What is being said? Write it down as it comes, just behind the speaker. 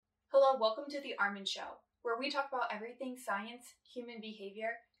Hello, welcome to The Armin Show, where we talk about everything science, human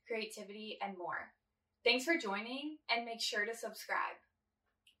behavior, creativity, and more. Thanks for joining, and make sure to subscribe.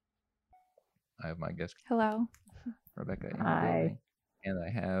 I have my guest, Hello. Rebecca, in the Hi. building, and I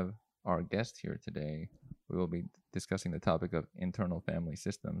have our guest here today. We will be discussing the topic of internal family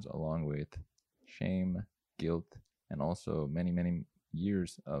systems, along with shame, guilt, and also many, many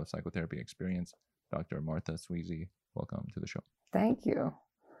years of psychotherapy experience. Dr. Martha Sweezy, welcome to the show. Thank you.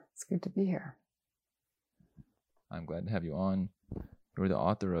 It's good to be here. I'm glad to have you on. You're the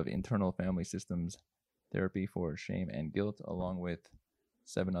author of Internal Family Systems, Therapy for Shame and Guilt, along with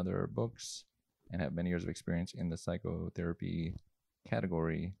 7 other books, and have many years of experience in the psychotherapy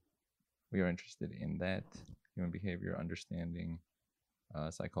category. We are interested in that, human behavior, understanding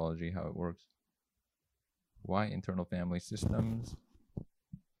psychology, how it works. Why internal family systems?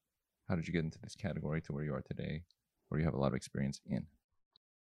 How did you get into this category to where you are today, where you have a lot of experience in?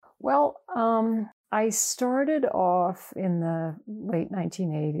 Well, I started off in the late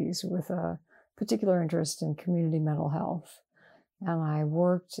 1980s with a particular interest in community mental health. And I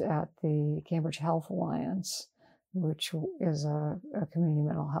worked at the Cambridge Health Alliance, which is a community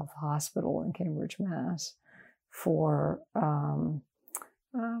mental health hospital in Cambridge, Mass, for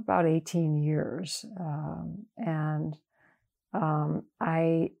about 18 years.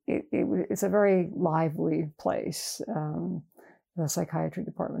 It's a very lively place. The psychiatry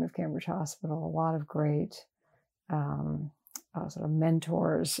department of Cambridge Hospital, a lot of great sort of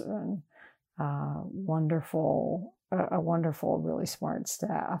mentors and a wonderful, really smart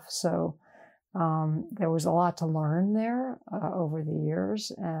staff. So there was a lot to learn there over the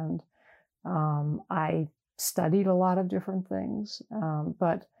years, and I studied a lot of different things,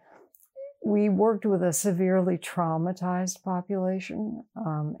 but we worked with a severely traumatized population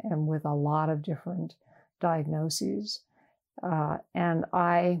and with a lot of different diagnoses. And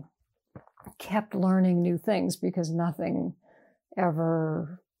I kept learning new things because nothing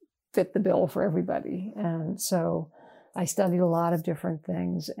ever fit the bill for everybody. And so I studied a lot of different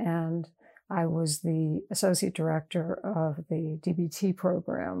things, and I was the associate director of the DBT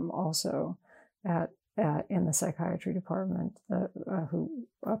program also in the psychiatry department,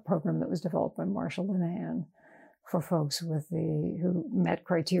 a program that was developed by Marshall Linehan for folks who met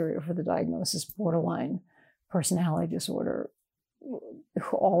criteria for the diagnosis borderline personality disorder,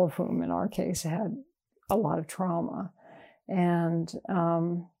 all of whom in our case had a lot of trauma. And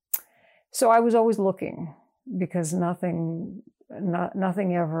so I was always looking, because nothing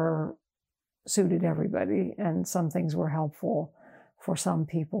ever suited everybody, and some things were helpful for some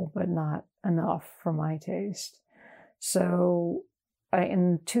people, but not enough for my taste. So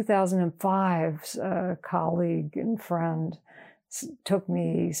in 2005, a colleague and friend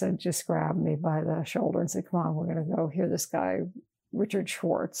just grabbed me by the shoulder and said, "Come on, we're going to go hear this guy, Richard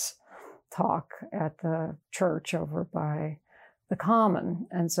Schwartz, talk at the church over by the Common."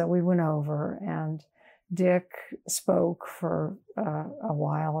 And so we went over, and Dick spoke for a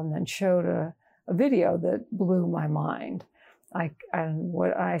while and then showed a video that blew my mind. I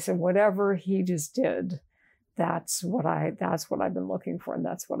said, whatever he just did, that's what I've been looking for, and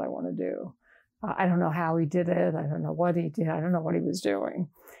that's what I want to do. I don't know how he did it. I don't know what he did. I don't know what he was doing.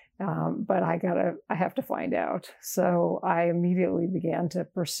 But I have to find out. So I immediately began to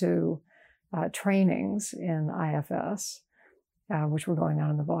pursue trainings in IFS, which were going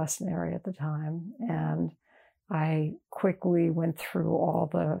on in the Boston area at the time. And I quickly went through all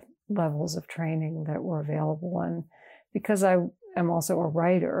the levels of training that were available. And because I am also a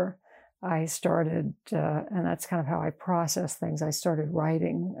writer, I started, and that's kind of how I process things. I started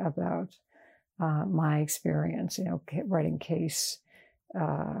writing about my experience, writing cases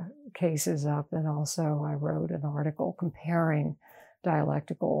up. And also I wrote an article comparing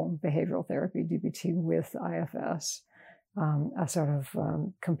dialectical behavioral therapy, DBT, with IFS, a sort of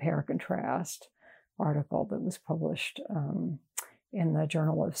compare-contrast article that was published in the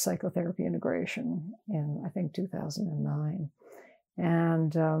Journal of Psychotherapy Integration in, I think, 2009.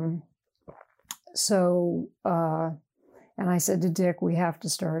 And and I said to Dick, we have to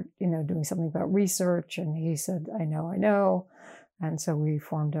start, doing something about research. And he said, I know. And so we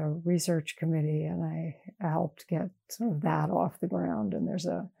formed a research committee, and I helped get sort of that off the ground. And there's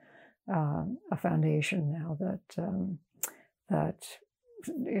a foundation now that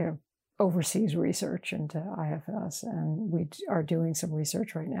oversees research into IFS. And we are doing some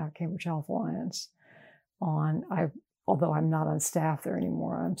research right now at Cambridge Health Alliance although I'm not on staff there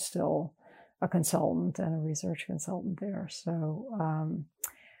anymore, I'm still a consultant and a research consultant there.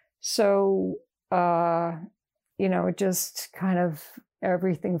 It just kind of,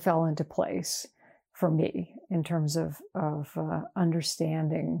 everything fell into place for me in terms of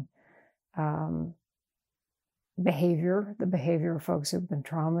understanding behavior, the behavior of folks who've been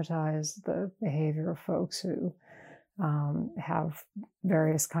traumatized, the behavior of folks who have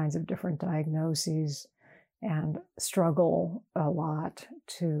various kinds of different diagnoses and struggle a lot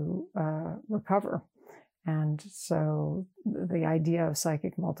to recover. And so the idea of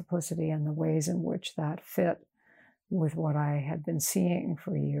psychic multiplicity and the ways in which that fit with what I had been seeing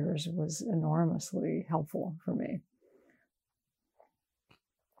for years was enormously helpful for me.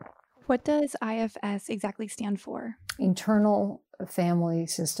 What does IFS exactly stand for? Internal Family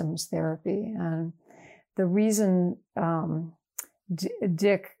Systems Therapy. And the reason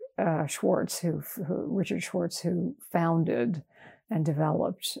Dick Schwartz, Richard Schwartz, who founded and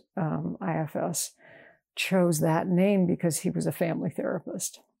developed IFS, chose that name because he was a family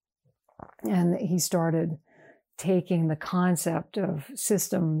therapist. And he started taking the concept of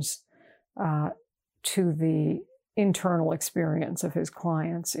systems to the internal experience of his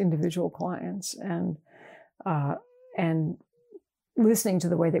clients, individual clients, and listening to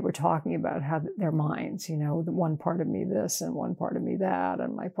the way they were talking about how their minds, one part of me this and one part of me that,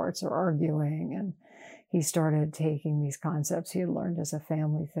 and my parts are arguing. And he started taking these concepts he had learned as a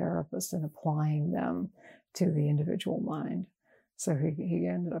family therapist and applying them to the individual mind. So he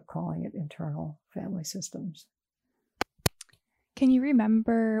ended up calling it Internal Family Systems. Can you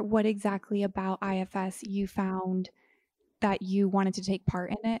remember what exactly about IFS you found that you wanted to take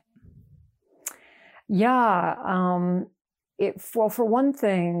part in it? Yeah. Well, for one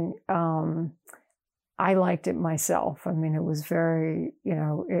thing, I liked it myself. I mean, it was very,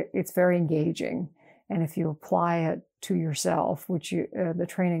 it's very engaging. And if you apply it to yourself, which the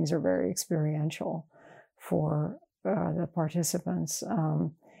trainings are very experiential for the participants,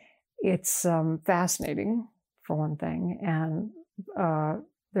 it's fascinating, for one thing. And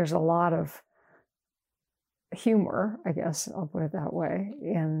there's a lot of humor, I guess I'll put it that way,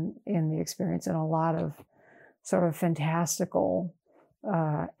 in the experience, and a lot of sort of fantastical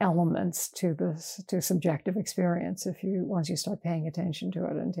elements to subjective experience once you start paying attention to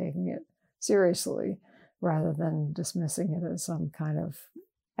it and taking it seriously rather than dismissing it as some kind of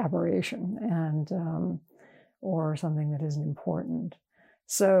aberration and or something that isn't important.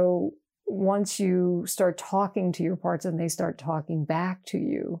 So once you start talking to your parts and they start talking back to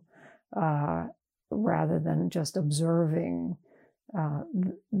you, rather than just observing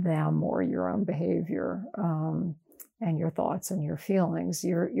them or your own behavior and your thoughts and your feelings,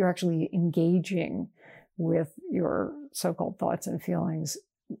 you're actually engaging with your so-called thoughts and feelings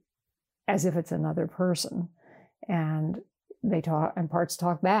as if it's another person, and they talk and parts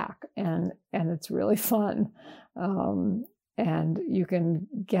talk back, and it's really fun. And you can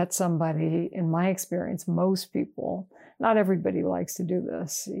get somebody, in my experience, most people, not everybody likes to do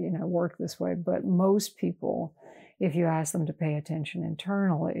this, work this way, but most people, if you ask them to pay attention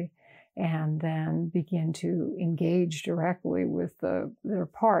internally and then begin to engage directly with their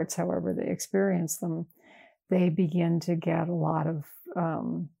parts, however they experience them, they begin to get a lot of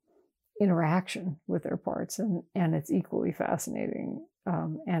interaction with their parts, and it's equally fascinating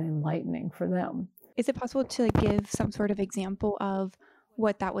and enlightening for them. Is it possible to give some sort of example of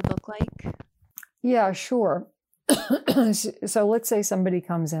what that would look like? Yeah, sure. So let's say somebody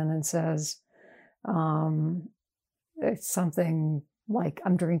comes in and says, it's something like,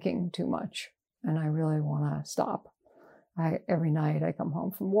 I'm drinking too much and I really want to stop. Every night I come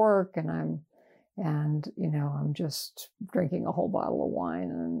home from work and I'm just drinking a whole bottle of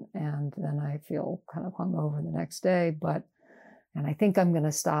wine and then I feel kind of hungover the next day, and I think I'm going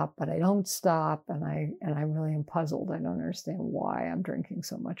to stop, but I don't stop. And I really am puzzled. I don't understand why I'm drinking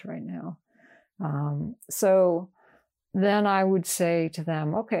so much right now. So then I would say to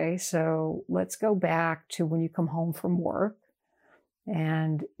them, okay, so let's go back to when you come home from work,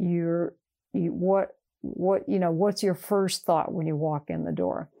 and what's your first thought when you walk in the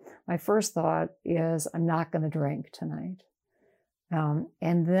door? My first thought is, I'm not going to drink tonight.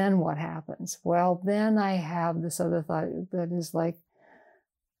 And then what happens? Well, then I have this other thought that is like,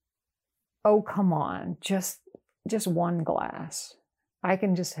 oh, come on, just one glass. I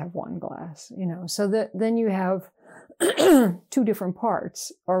can just have one glass, so that then you have two different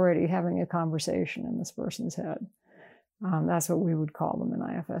parts already having a conversation in this person's head. That's what we would call them in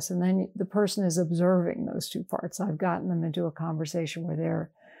IFS. And then the person is observing those two parts. I've gotten them into a conversation where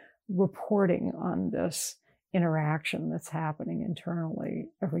they're reporting on this interaction that's happening internally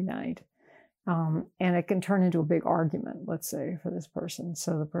every night. And it can turn into a big argument, let's say, for this person.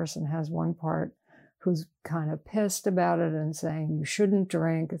 So the person has one part who's kind of pissed about it and saying, you shouldn't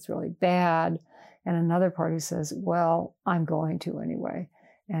drink, it's really bad. And another part who says, well, I'm going to anyway,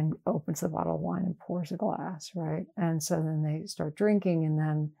 and opens the bottle of wine and pours a glass, right? And so then they start drinking, and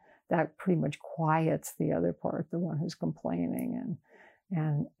then that pretty much quiets the other part, the one who's complaining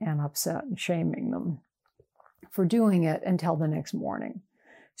and upset and shaming them for doing it until the next morning.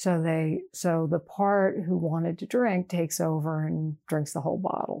 So the part who wanted to drink takes over and drinks the whole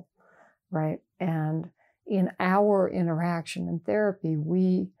bottle, right? And in our interaction in therapy,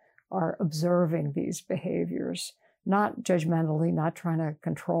 we are observing these behaviors, not judgmentally, not trying to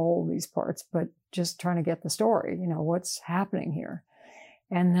control these parts, but just trying to get the story, what's happening here.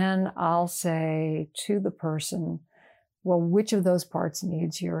 And then I'll say to the person, well, which of those parts do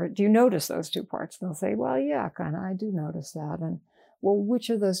you notice those two parts? And they'll say, well, yeah, kind of, I do notice that. And well, which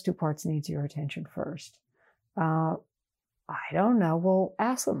of those two parts needs your attention first? I don't know. Well,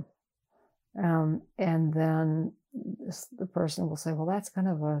 ask them. And then the person will say, well, that's kind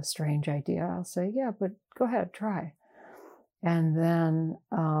of a strange idea. I'll say, yeah, but go ahead, try. And then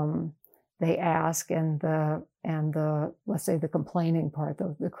they ask, and the let's say the complaining part,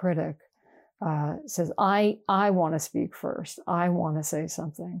 the critic, says, I want to speak first. I want to say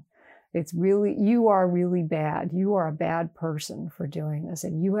something. You are really bad. You are a bad person for doing this,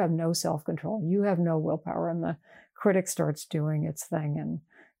 and you have no self-control. You have no willpower. And the critic starts doing its thing and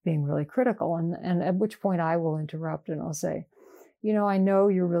being really critical. And at which point I will interrupt and I'll say, I know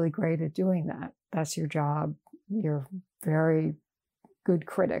you're really great at doing that. That's your job. You're a very good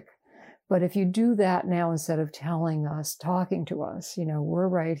critic. But if you do that now, instead of talking to us, we're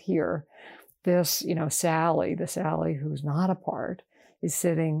right here. This, Sally, the Sally who's not a part, is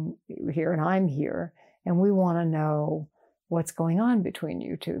sitting here and I'm here. And we want to know what's going on between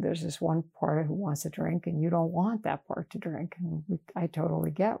you two. There's this one part who wants to drink and you don't want that part to drink. And I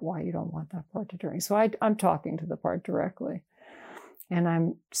totally get why you don't want that part to drink. So I'm talking to the part directly. And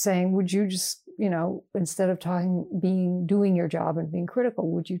I'm saying, would you just, instead of doing your job and being critical,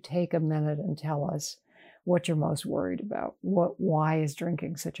 would you take a minute and tell us what you're most worried about? Why is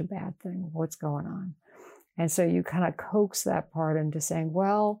drinking such a bad thing? What's going on? And so you kind of coax that part into saying,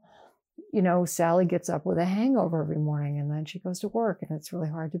 well, Sally gets up with a hangover every morning and then she goes to work and it's really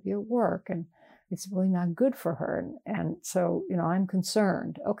hard to be at work and it's really not good for her. And so, I'm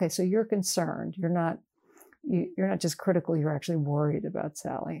concerned. Okay, so you're concerned. You're not just critical, you're actually worried about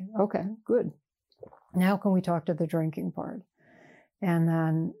Sally. Okay, good. Now can we talk to the drinking part? And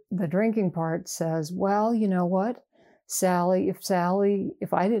then the drinking part says, well, you know what?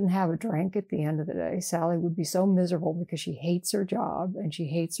 If I didn't have a drink at the end of the day, Sally would be so miserable because she hates her job and she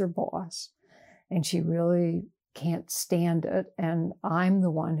hates her boss and she really can't stand it. And I'm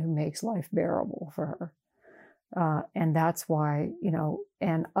the one who makes life bearable for her. And that's why,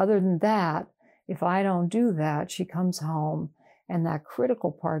 and other than that, if I don't do that, she comes home and that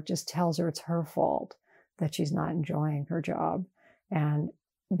critical part just tells her it's her fault that she's not enjoying her job and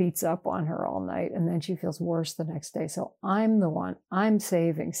beats up on her all night. And then she feels worse the next day. So I'm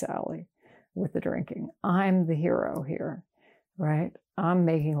saving Sally with the drinking. I'm the hero here, right? I'm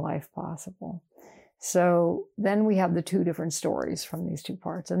making life possible. So then we have the two different stories from these two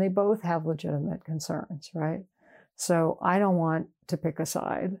parts, and they both have legitimate concerns, right? So I don't want to pick a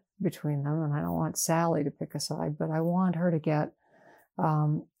side between them, and I don't want Sally to pick a side, but I want her to get,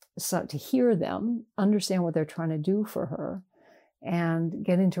 to hear them, understand what they're trying to do for her, and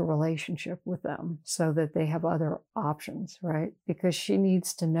get into a relationship with them so that they have other options, right? Because she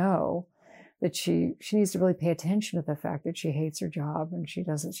needs to know that she needs to really pay attention to the fact that she hates her job and she's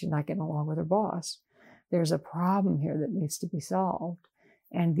not getting along with her boss. There's a problem here that needs to be solved.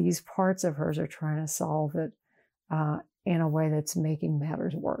 And these parts of hers are trying to solve it in a way that's making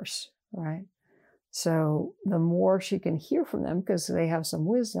matters worse, right? So the more she can hear from them, because they have some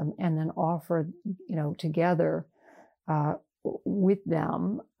wisdom, and then offer, together with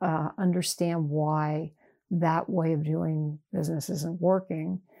them, understand why that way of doing business isn't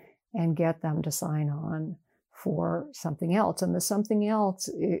working, and get them to sign on for something else. And the something else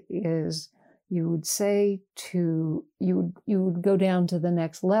is, you would go down to the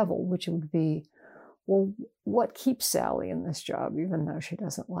next level, which would be, well, what keeps Sally in this job, even though she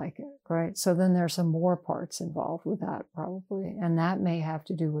doesn't like it, right? So then there's some more parts involved with that, probably. And that may have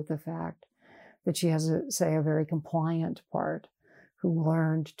to do with the fact that she has, a very compliant part who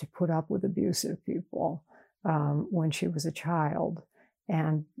learned to put up with abusive people when she was a child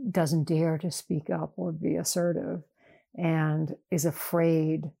and doesn't dare to speak up or be assertive and is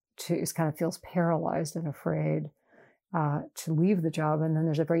feels paralyzed and afraid to leave the job. And then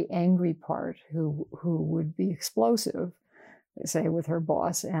there's a very angry part who would be explosive, say, with her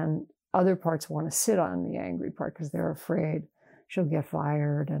boss, and other parts want to sit on the angry part because they're afraid she'll get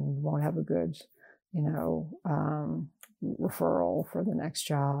fired and won't have a good, referral for the next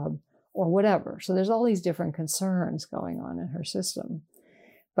job or whatever. So there's all these different concerns going on in her system.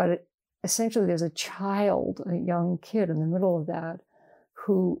 But essentially there's a child, a young kid in the middle of that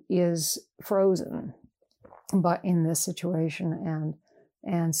who is frozen but in this situation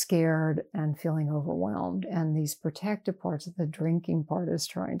and scared and feeling overwhelmed. And these protective parts of the drinking part is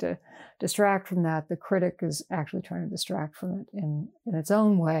trying to distract from that. The critic is actually trying to distract from it in its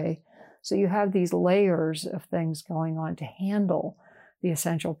own way. So you have these layers of things going on to handle the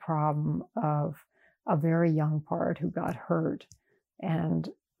essential problem of a very young part who got hurt and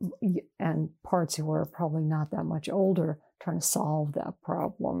parts who are probably not that much older trying to solve that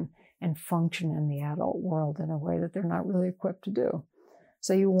problem and function in the adult world in a way that they're not really equipped to do.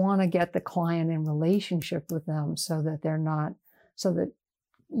 So you want to get the client in relationship with them so that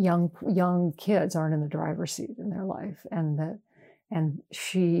young kids aren't in the driver's seat in their life, and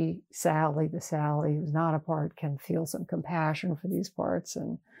Sally who's not a part, can feel some compassion for these parts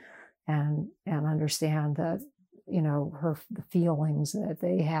and understand that, the feelings that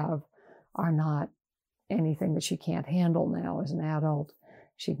they have are not anything that she can't handle now as an adult.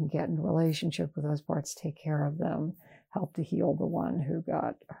 She can get in relationship with those parts, take care of them, help to heal the one who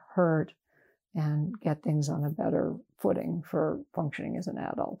got hurt, and get things on a better footing for functioning as an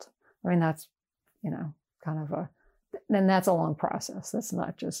adult. I mean, that's, then that's a long process. That's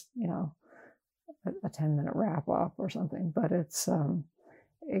not just, a 10-minute wrap up or something, but it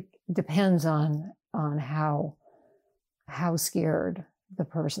depends on how scared the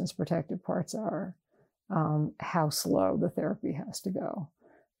person's protective parts are, how slow the therapy has to go.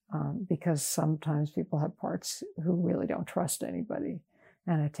 Because sometimes people have parts who really don't trust anybody,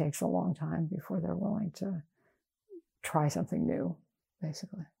 and it takes a long time before they're willing to try something new,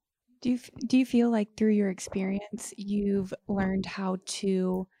 basically. Do you feel like through your experience, you've learned how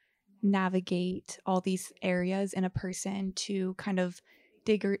to navigate all these areas in a person to kind of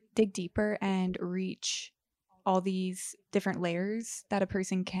dig deeper and reach all these different layers that a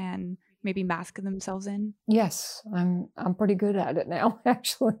person can maybe mask themselves in? Yes, I'm pretty good at it now,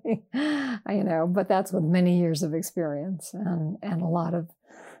 actually. But that's with many years of experience and a lot of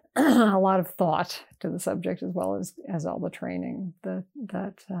thought to the subject, as well as all the training that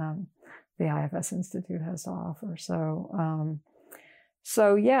the IFS Institute has to offer.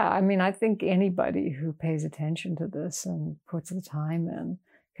 So yeah, I think anybody who pays attention to this and puts the time in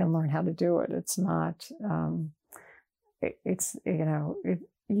can learn how to do it. It's not,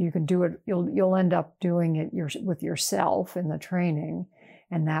 you can do it, you'll end up doing it with yourself in the training,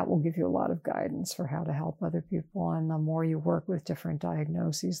 and that will give you a lot of guidance for how to help other people. And the more you work with different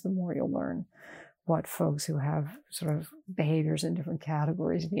diagnoses, the more you'll learn what folks who have sort of behaviors in different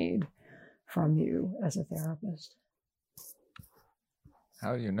categories need from you as a therapist.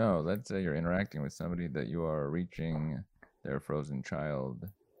 How do you know? Let's say you're interacting with somebody that you are reaching their frozen child.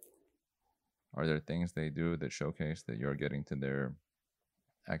 Are there things they do that showcase that you're getting to their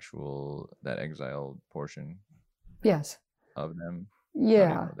that exiled portion? Yes. Of them?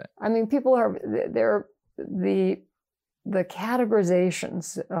 Yeah. People are, the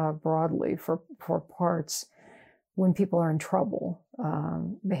categorizations broadly for parts when people are in trouble,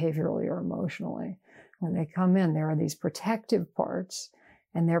 behaviorally or emotionally. When they come in, there are these protective parts,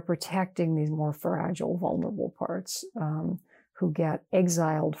 and they're protecting these more fragile, vulnerable parts who get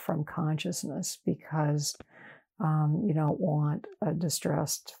exiled from consciousness because you don't want a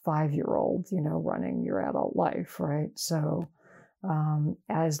distressed 5-year-old, running your adult life, right? So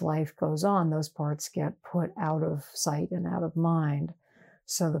as life goes on, those parts get put out of sight and out of mind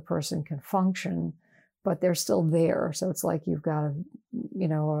so the person can function, but they're still there. So it's like you've got a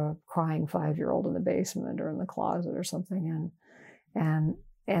crying 5-year-old in the basement or in the closet or something, and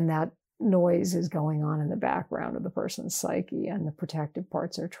that noise is going on in the background of the person's psyche, and the protective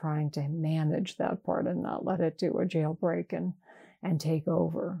parts are trying to manage that part and not let it do a jailbreak and take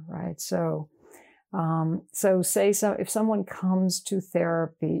over, right? So if someone comes to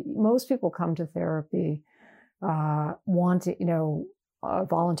therapy, most people come to therapy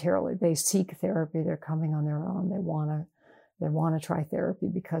voluntarily. They seek therapy. They're coming on their own. They want to try therapy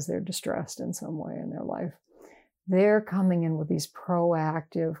because they're distressed in some way in their life. They're coming in with these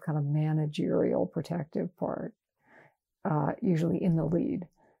proactive kind of managerial protective part, usually in the lead,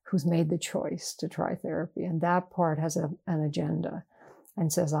 who's made the choice to try therapy. And that part has an agenda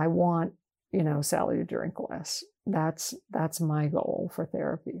and says, I want, Sally to drink less. That's my goal for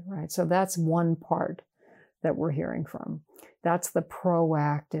therapy, right? So that's one part that we're hearing from. That's the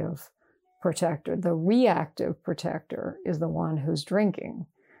proactive protector. The reactive protector is the one who's drinking,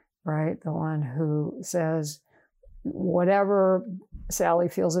 right? The one who says, whatever Sally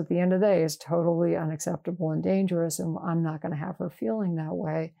feels at the end of the day is totally unacceptable and dangerous, and I'm not going to have her feeling that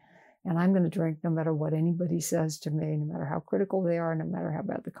way. and I'm going to drink no matter what anybody says to me, no matter how critical they are, no matter how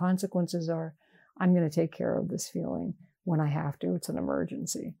bad the consequences are. I'm going to take care of this feeling when I have to. It's an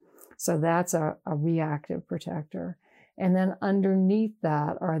emergency. So that's a reactive protector. And then underneath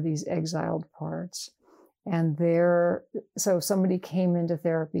that are these exiled parts. And so somebody came into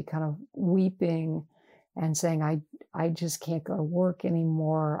therapy kind of weeping and saying, I just can't go to work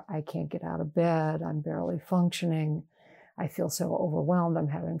anymore. I can't get out of bed. I'm barely functioning. I feel so overwhelmed. I'm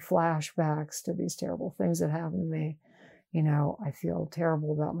having flashbacks to these terrible things that happened to me. I feel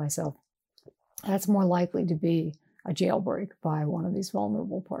terrible about myself. That's more likely to be a jailbreak by one of these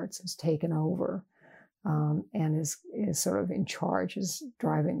vulnerable parts who's taken over and is sort of in charge, is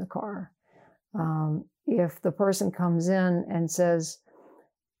driving the car. If the person comes in and says,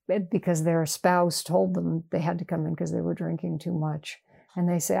 because their spouse told them they had to come in because they were drinking too much, and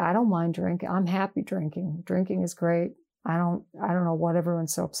they say, I don't mind drinking. I'm happy drinking. Drinking is great. I don't know what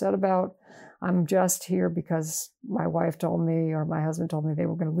everyone's so upset about. I'm just here because my wife told me or my husband told me they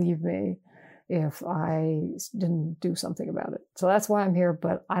were going to leave me if I didn't do something about it. So that's why I'm here,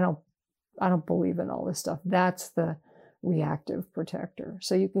 but I don't believe in all this stuff. That's the reactive protector.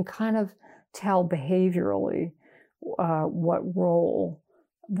 So you can kind of tell behaviorally what role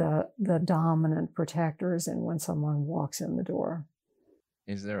the dominant protector is in when someone walks in the door.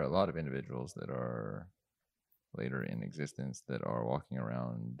 Is there a lot of individuals that are later in existence that are walking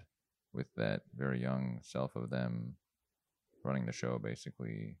around with that very young self of them running the show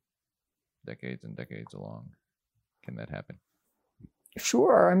basically decades and decades along? Can that happen?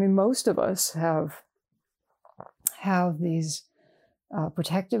 Sure. I mean, most of us have these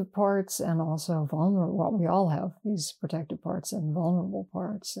protective parts and also vulnerable. Well, we all have these protective parts and vulnerable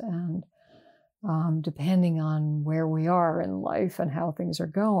parts. And depending on where we are in life and how things are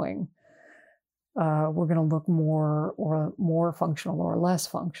going, we're going to look more functional or less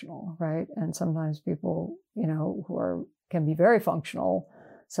functional, right? And sometimes people, who can be very functional,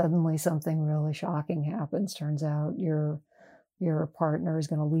 suddenly something really shocking happens. Turns out your partner is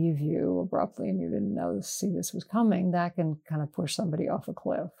going to leave you abruptly and you didn't see this was coming. That can kind of push somebody off a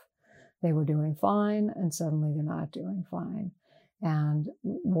cliff. They were doing fine and suddenly they're not doing fine. And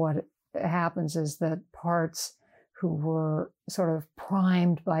what happens is that parts who were sort of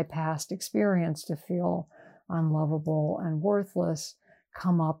primed by past experience to feel unlovable and worthless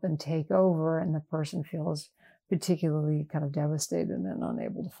come up and take over, and the person feels particularly kind of devastated and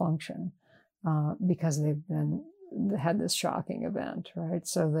unable to function because they've had this shocking event, right?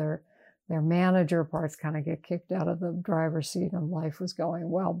 So their manager parts kind of get kicked out of the driver's seat and life was going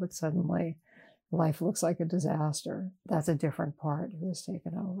well, but suddenly life looks like a disaster. That's a different part who has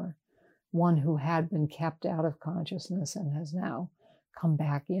taken over. One who had been kept out of consciousness and has now come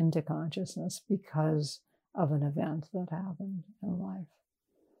back into consciousness because of an event that happened in life.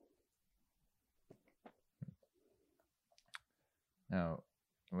 Now,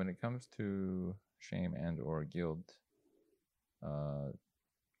 when it comes to shame and or guilt,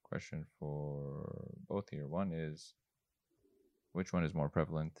 question for both here. One is, which one is more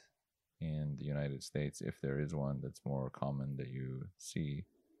prevalent in the United States, if there is one that's more common that you see?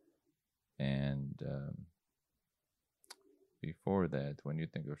 And before that, when you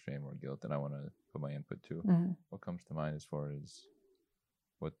think of shame or guilt, and I want to put my input too, what comes to mind as far as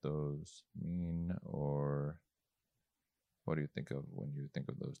what those mean, or what do you think of when you think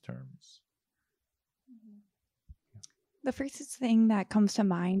of those terms? The first thing that comes to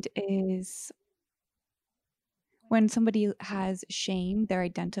mind is when somebody has shame, they're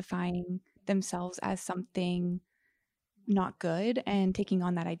identifying themselves as something not good and taking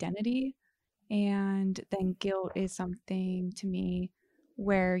on that identity. And then guilt is something to me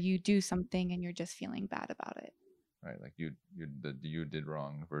where you do something and you're just feeling bad about it. Right, like you did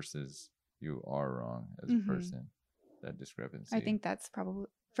wrong versus you are wrong as a person. That discrepancy. I think that's probably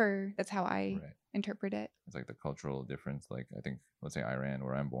that's how I interpret it. It's like the cultural difference. Like I think, let's say Iran,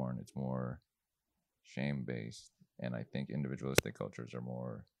 where I'm born, it's more shame based, and I think individualistic cultures are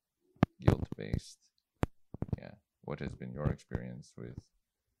more guilt based. Yeah. What has been your experience with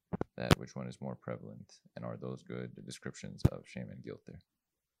that? Which one is more prevalent, and are those good descriptions of shame and guilt there?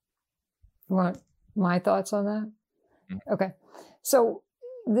 You want my thoughts on that? Okay. So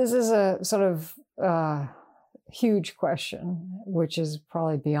this is a sort of huge question, which is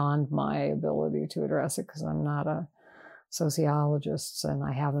probably beyond my ability to address it because I'm not a sociologist and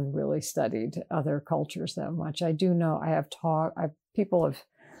I haven't really studied other cultures that much. I do know people have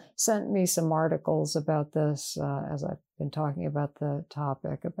sent me some articles about this as I've been talking about the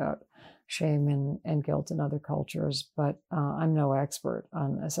topic about shame and guilt in other cultures, but I'm no expert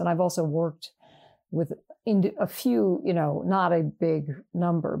on this. And I've also worked with a few, not a big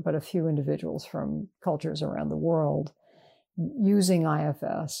number, but a few individuals from cultures around the world using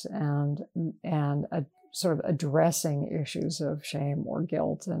IFS and sort of addressing issues of shame or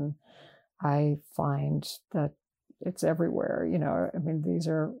guilt. And I find that it's everywhere. I mean, these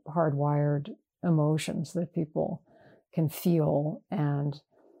are hardwired emotions that people can feel, and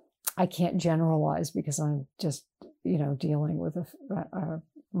I can't generalize because I'm just, dealing with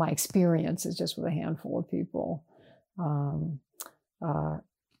my experience is just with a handful of people.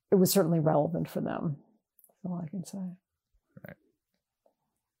 It was certainly relevant for them. That's all I can say. Right.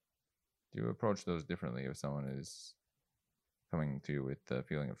 Do you approach those differently if someone is coming to you with the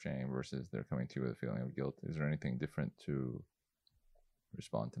feeling of shame versus they're coming to you with a feeling of guilt? Is there anything different to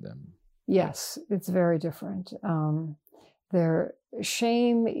respond to them? Yes, it's very different. Their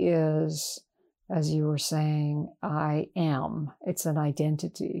shame is, as you were saying, I am. It's an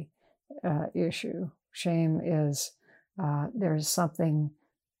identity issue. Shame is there's something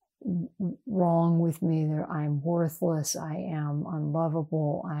wrong with me. I'm worthless. I am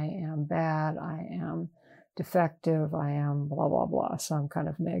unlovable. I am bad. I am defective. I am blah, blah, blah. Some kind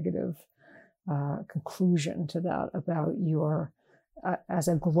of negative conclusion to that about your, as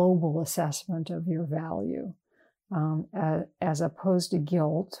a global assessment of your value. As opposed to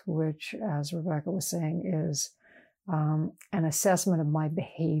guilt, which, as Rebecca was saying, is an assessment of my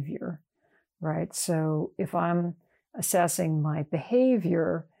behavior, right? So if I'm assessing my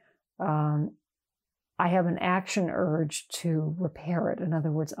behavior, I have an action urge to repair it. In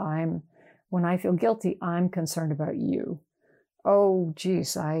other words, when I feel guilty, I'm concerned about you. Oh,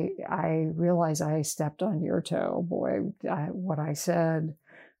 geez, I realize I stepped on your toe. Boy, what I said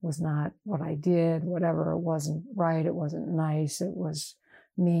was not what I did, whatever. It wasn't right. It wasn't nice. It was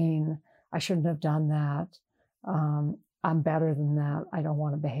mean. I shouldn't have done that. I'm better than that. I don't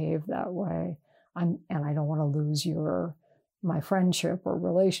want to behave that way. And I don't want to lose my friendship or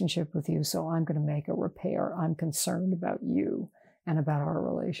relationship with you. So I'm going to make a repair. I'm concerned about you and about our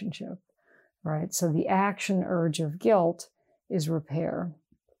relationship, right? So the action urge of guilt is repair.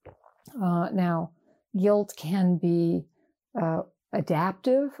 Now, guilt can be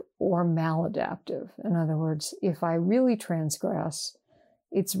adaptive or maladaptive. In other words, if I really transgress,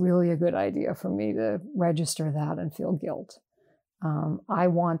 it's really a good idea for me to register that and feel guilt. I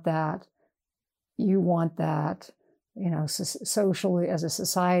want that. You want that. Socially, as a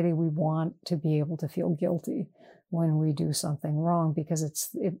society, we want to be able to feel guilty when we do something wrong because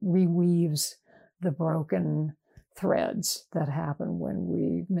it reweaves the broken threads that happen when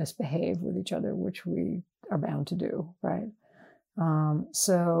we misbehave with each other, which we are bound to do, right?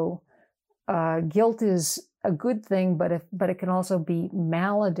 So guilt is a good thing, but it can also be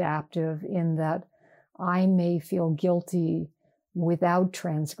maladaptive in that I may feel guilty without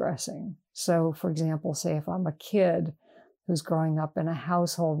transgressing. So, for example, say if I'm a kid who's growing up in a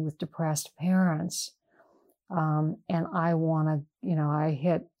household with depressed parents, and I want to, I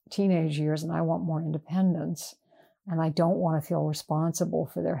hit teenage years and I want more independence, and I don't want to feel responsible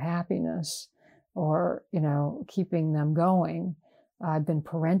for their happiness or, keeping them going. I've been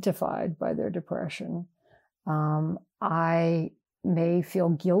parentified by their depression. I may feel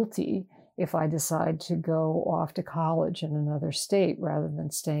guilty if I decide to go off to college in another state rather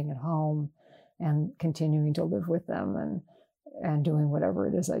than staying at home and continuing to live with them and doing whatever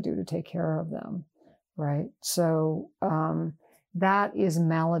it is I do to take care of them, right? So that is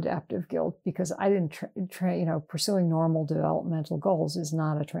maladaptive guilt because I didn't, pursuing normal developmental goals is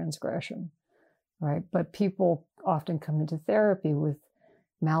not a transgression, right? But people often come into therapy with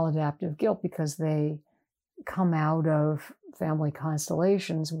maladaptive guilt because they come out of family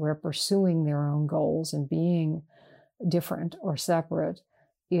constellations where pursuing their own goals and being different or separate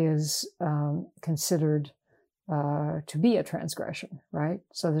is considered to be a transgression, right?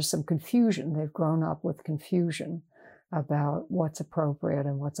 So there's some confusion. They've grown up with confusion about what's appropriate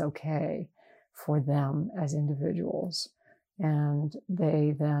and what's okay for them as individuals. And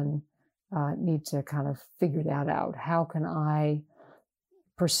they then need to kind of figure that out. How can I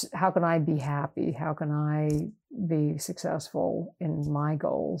be happy? How can I be successful in my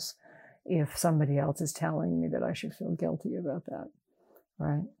goals if somebody else is telling me that I should feel guilty about that,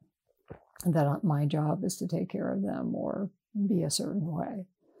 right? That my job is to take care of them or be a certain way.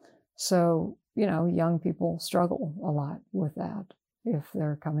 So, young people struggle a lot with that if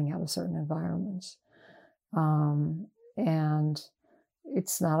they're coming out of certain environments. And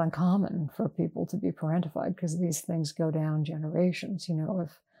it's not uncommon for people to be parentified because these things go down generations.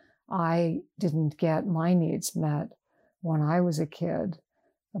 If I didn't get my needs met when I was a kid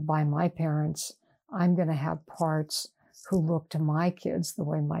by my parents, I'm going to have parts who look to my kids the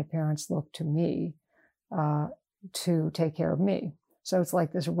way my parents look to me. to take care of me. So it's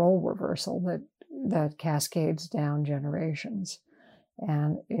like this role reversal that cascades down generations,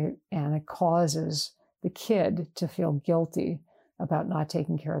 and it causes the kid to feel guilty about not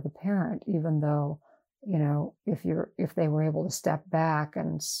taking care of the parent, even though, if they were able to step back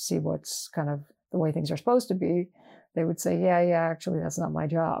and see what's kind of the way things are supposed to be, they would say, yeah, actually, that's not my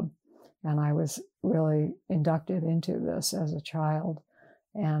job. And I was really inducted into this as a child,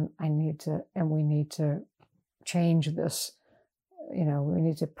 and we need to change this. We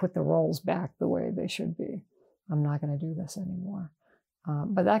need to put the roles back the way they should be. I'm not going to do this anymore.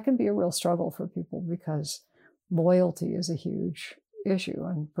 But that can be a real struggle for people, because loyalty is a huge issue,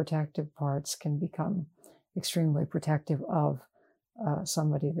 and protective parts can become extremely protective of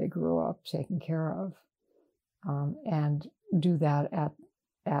somebody they grew up taking care of, and do that at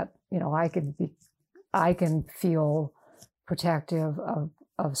I can feel protective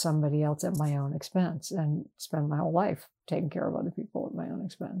of somebody else at my own expense, and spend my whole life taking care of other people at my own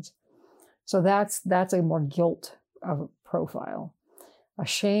expense. So that's a more guilt of profile. A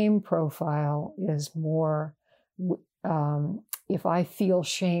shame profile is more, if I feel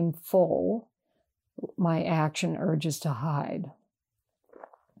shameful, my action urges to hide,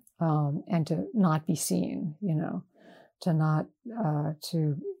 and to not be seen,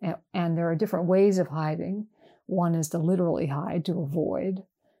 and there are different ways of hiding. One is to literally hide, to avoid.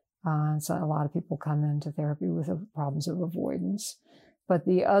 So a lot of people come into therapy with problems of avoidance. But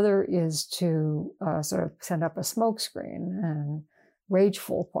the other is to sort of send up a smokescreen, and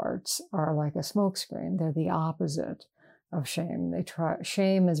rageful parts are like a smokescreen. They're the opposite of shame.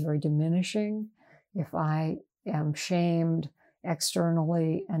 Shame is very diminishing. If I am shamed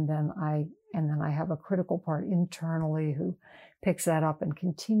externally, and then I have a critical part internally who picks that up and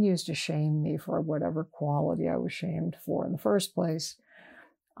continues to shame me for whatever quality I was shamed for in the first place,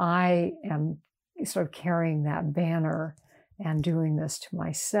 I am sort of carrying that banner and doing this to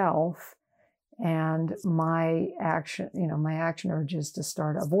myself. And my action urges to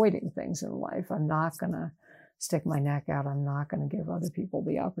start avoiding things in life. I'm not going to stick my neck out. I'm not going to give other people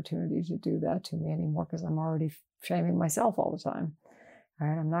the opportunity to do that to me anymore, because I'm already shaming myself all the time. All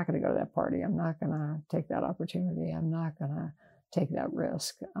right? I'm not going to go to that party. I'm not going to take that opportunity. I'm not going to take that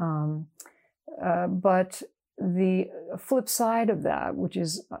risk. But the flip side of that, which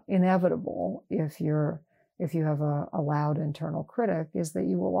is inevitable if you have a loud internal critic, is that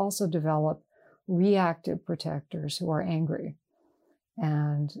you will also develop reactive protectors who are angry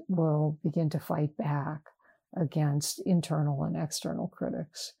and will begin to fight back against internal and external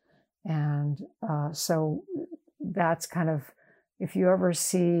critics. And so that's kind of, if you ever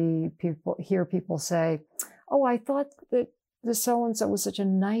hear people say, oh, I thought that the so-and-so was such a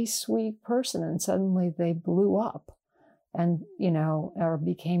nice, sweet person, and suddenly they blew up and, or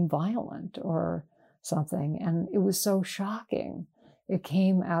became violent or something. And it was so shocking. It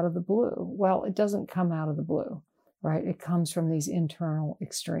came out of the blue. Well, it doesn't come out of the blue, right? It comes from these internal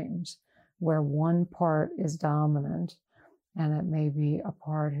extremes where one part is dominant, and it may be a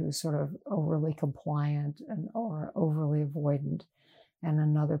part who's sort of overly compliant or overly avoidant, and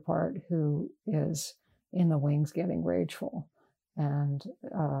another part who is in the wings getting rageful and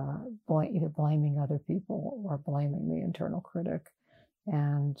either blaming other people or blaming the internal critic,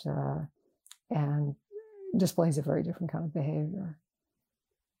 and displays a very different kind of behavior.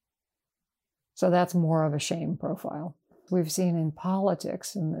 So that's more of a shame profile. We've seen in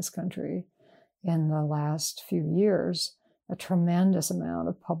politics in this country in the last few years a tremendous amount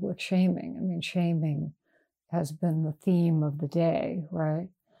of public shaming. I mean, shaming has been the theme of the day, right?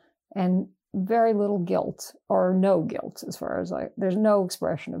 And very little guilt, or no guilt, as far as there's no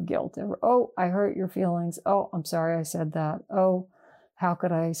expression of guilt ever. Oh, I hurt your feelings. Oh, I'm sorry I said that. Oh, how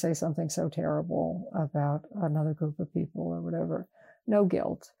could I say something so terrible about another group of people or whatever? No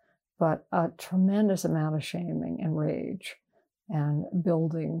guilt, but a tremendous amount of shaming and rage and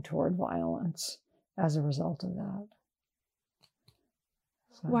building toward violence as a result of that.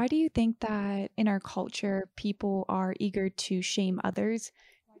 So. Why do you think that in our culture, people are eager to shame others?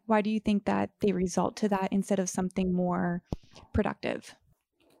 Why do you think that they result to that instead of something more productive?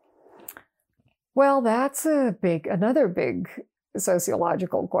 Well, that's another big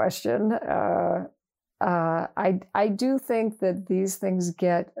sociological question. I do think that these things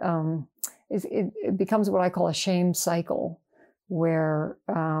get, it becomes what I call a shame cycle, where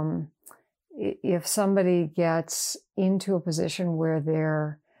if somebody gets into a position where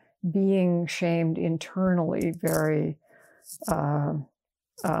they're being shamed internally very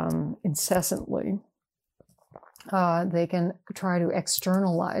incessantly, they can try to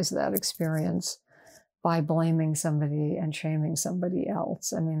externalize that experience by blaming somebody and shaming somebody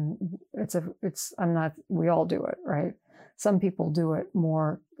else. I mean, we all do it, right? Some people do it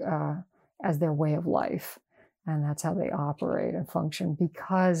more as their way of life, and that's how they operate and function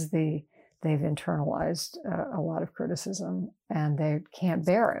because they've internalized a lot of criticism and they can't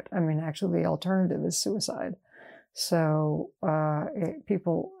bear it. I mean, actually, the alternative is suicide. So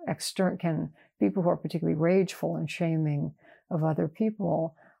people who are particularly rageful and shaming of other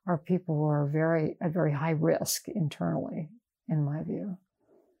people are people who are at very high risk internally, in my view.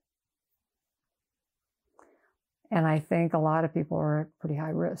 And I think a lot of people are at pretty high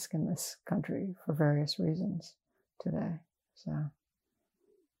risk in this country for various reasons today. So.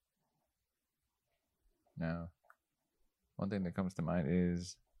 Now, one thing that comes to mind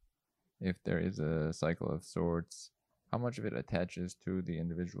is if there is a cycle of sorts, how much of it attaches to the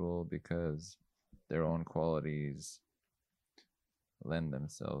individual because their own qualities lend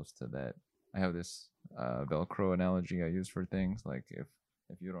themselves to that. I have this Velcro analogy I use for things like if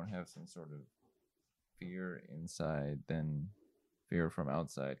you don't have some sort of fear inside, then fear from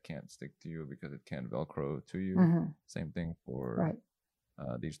outside can't stick to you because it can't Velcro to you. Mm-hmm. Same thing for right.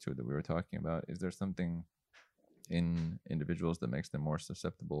 These two that we were talking about. Is there something in individuals that makes them more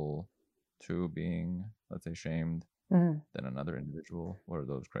susceptible to being, let's say, shamed than another individual? What are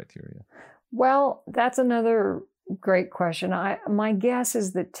those criteria? Well, that's another great question. My guess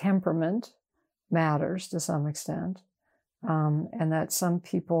is that temperament matters to some extent, and that some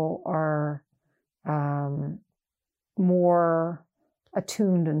people are more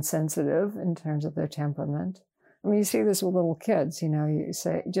attuned and sensitive in terms of their temperament. I mean, you see this with little kids, you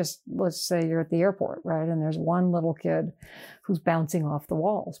say, let's say you're at the airport, right? And there's one little kid who's bouncing off the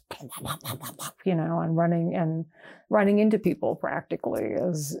walls, and running into people practically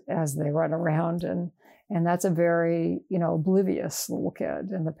as they run around. And that's a very, oblivious little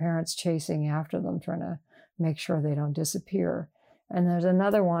kid, and the parents chasing after them, trying to make sure they don't disappear. And there's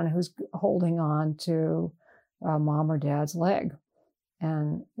another one who's holding on to mom or dad's leg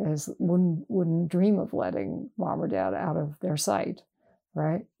and wouldn't dream of letting mom or dad out of their sight,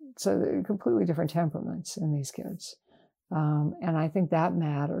 right? So they're completely different temperaments in these kids. And I think that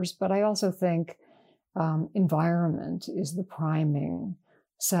matters. But I also think environment is the priming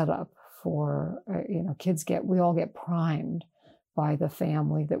setup for, we all get primed by the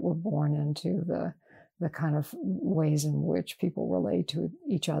family that we're born into, the kind of ways in which people relate to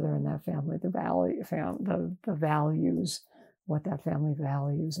each other in that family, the values, what that family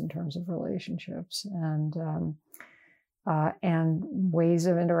values in terms of relationships and ways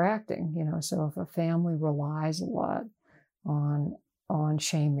of interacting. So if a family relies a lot on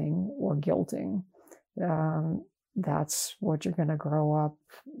shaming or guilting, that's what you're going to grow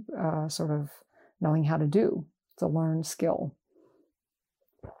up sort of knowing how to do. It's a learned skill.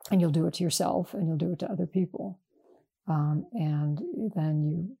 And you'll do it to yourself and you'll do it to other people. And then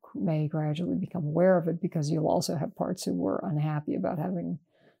you may gradually become aware of it because you'll also have parts who were unhappy about having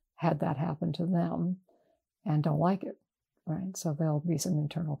had that happen to them and don't like it, right? So there'll be some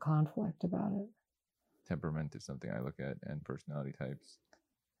internal conflict about it. Temperament is something I look at, and personality types,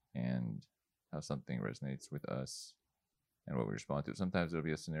 and how something resonates with us and what we respond to. Sometimes there'll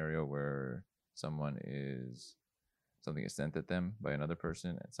be a scenario where something is sent at them by another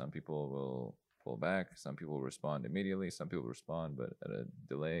person, and some people will pull back. Some people will respond immediately. Some people respond, but at a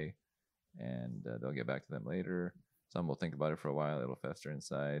delay, and they'll get back to them later. Some will think about it for a while. It'll fester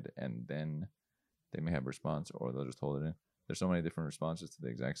inside, and then they may have a response, or they'll just hold it in. There's so many different responses to the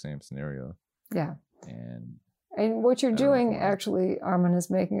exact same scenario. Yeah. And what you're doing, actually, Armin, is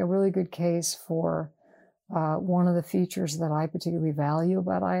making a really good case for one of the features that I particularly value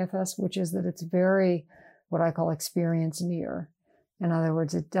about IFS, which is that it's very what I call experience near. In other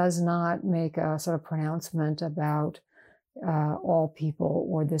words, it does not make a sort of pronouncement about all people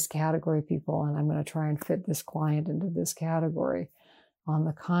or this category of people, and I'm going to try and fit this client into this category. On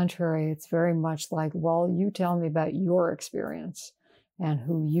the contrary, it's very much like, well, you tell me about your experience and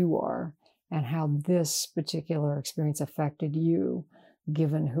who you are and how this particular experience affected you,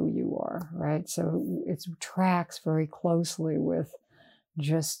 given who you are, right? So it tracks very closely with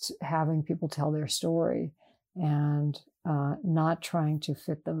just having people tell their story and not trying to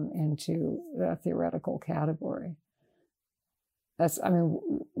fit them into a theoretical category.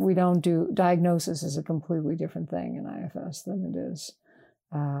 We don't do, diagnosis is a completely different thing in IFS than it is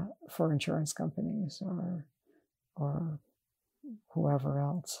for insurance companies or whoever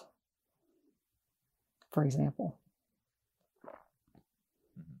else, for example.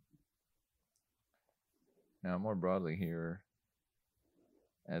 Now, more broadly here,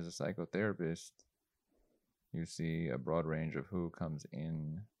 as a psychotherapist, you see a broad range of who comes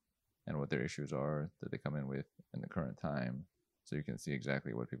in and what their issues are that they come in with in the current time, so you can see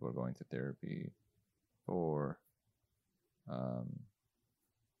exactly what people are going to therapy for,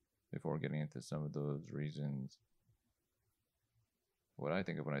 before getting into some of those reasons. What I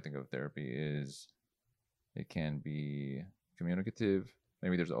think of when I think of therapy is it can be communicative.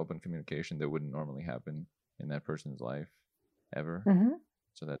 Maybe there's open communication that wouldn't normally happen in that person's life ever. Mm-hmm.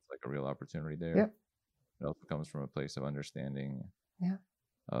 So that's like a real opportunity there. Yep. It also comes from a place of understanding Yeah.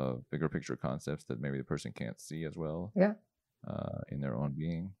 of bigger picture concepts that maybe the person can't see as well, Yeah. in their own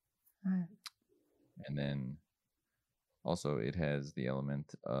being. Right. And then also it has the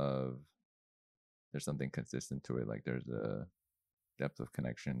element of there's something consistent to it, like there's a depth of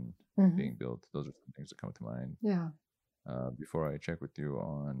connection Mm-hmm. being built. Those are some things that come to mind. Yeah. Before I check with you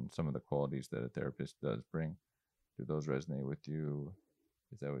on some of the qualities that a therapist does bring, do those resonate with you?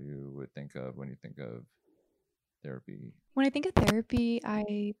 Is that what you would think of when you think of therapy? When I think of therapy,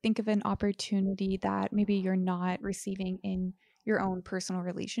 I think of an opportunity that maybe you're not receiving in your own personal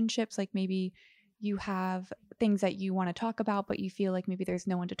relationships. Like maybe you have things that you want to talk about, but you feel like maybe there's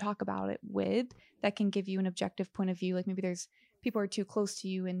no one to talk about it with that can give you an objective point of view. Like maybe there's people are too close to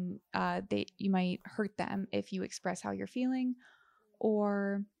you and you might hurt them if you express how you're feeling.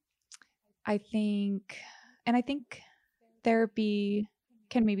 Or I think therapy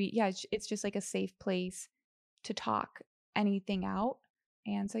can maybe, yeah, it's just like a safe place to talk anything out.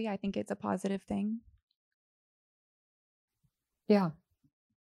 And so, yeah, I think it's a positive thing. Yeah.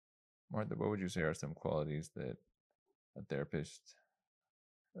 Martha, what would you say are some qualities that a therapist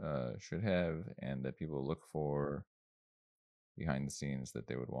should have and that people look for behind the scenes that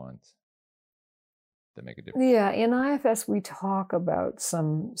they would want that make a difference? Yeah, in IFS, we talk about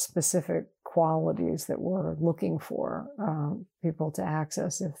some specific qualities that we're looking for people to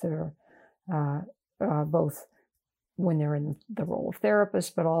access if they're both when they're in the role of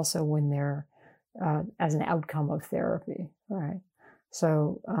therapist, but also when they're as an outcome of therapy, right?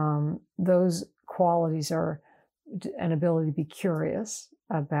 So those qualities are an ability to be curious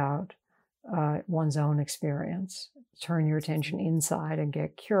about one's own experience, turn your attention inside and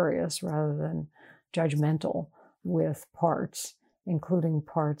get curious rather than judgmental with parts, including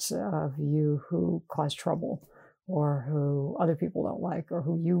parts of you who cause trouble or who other people don't like or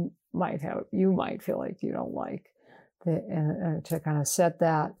who you might feel like you don't like. And to kind of set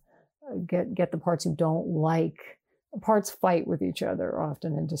that, get the parts you don't like. Parts fight with each other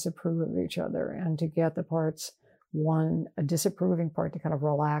often and disapprove of each other, and to get the parts, a disapproving part to kind of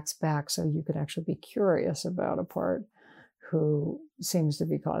relax back so you can actually be curious about a part who seems to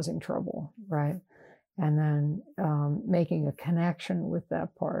be causing trouble, right? And then making a connection with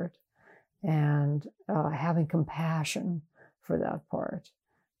that part and having compassion for that part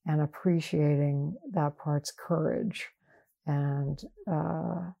and appreciating that part's courage and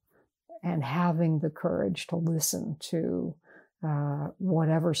having the courage to listen to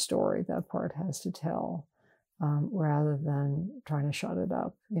whatever story that part has to tell, rather than trying to shut it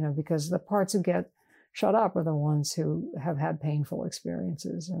up, because the parts who get shut up are the ones who have had painful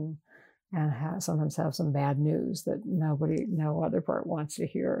experiences and sometimes have some bad news that no other part wants to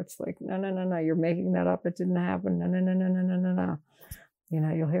hear. It's like, no, you're making that up. It didn't happen. No.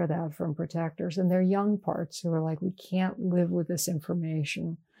 You'll hear that from protectors, and they're young parts who are like, we can't live with this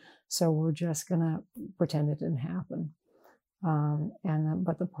information, so we're just gonna pretend it didn't happen.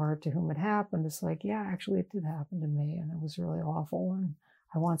 But the part to whom it happened is like, yeah, actually it did happen to me, and it was really awful, and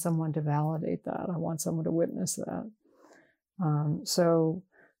I want someone to validate that. I want someone to witness that. So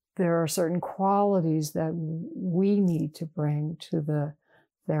there are certain qualities that we need to bring to the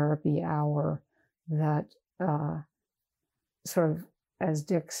therapy hour that sort of, as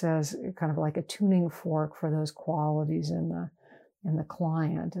Dick says, kind of like a tuning fork for those qualities in the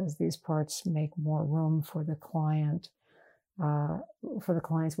client, as these parts make more room for the client. For the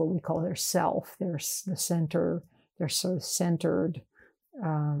clients, what we call their self, their center, their sort of centered,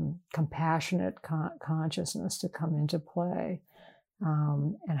 compassionate consciousness to come into play,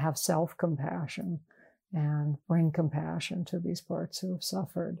 and have self-compassion and bring compassion to these parts who have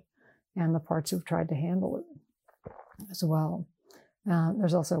suffered and the parts who've tried to handle it as well.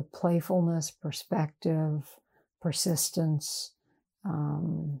 There's also playfulness, perspective, persistence,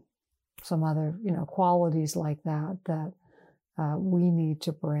 some other, qualities like that we need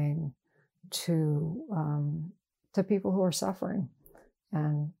to bring to people who are suffering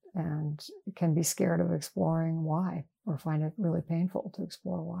and can be scared of exploring why, or find it really painful to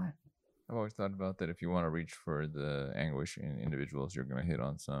explore why. I've always thought about that. If you want to reach for the anguish in individuals, you're going to hit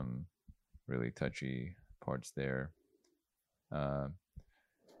on some really touchy parts there.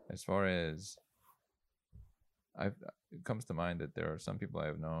 As far as it comes to mind that there are some people I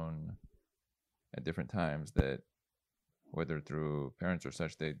have known at different times that, whether through parents or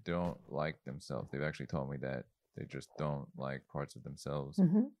such, they don't like themselves. They've actually told me that they just don't like parts of themselves,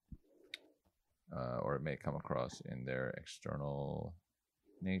 or it may come across in their external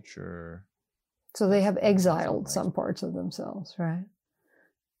nature. So they have exiled some parts of themselves, right?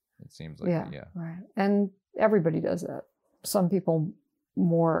 It seems like yeah. Right. And everybody does that. Some people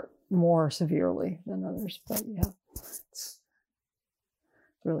more severely than others, but yeah, it's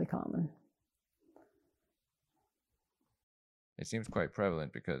really common. It seems quite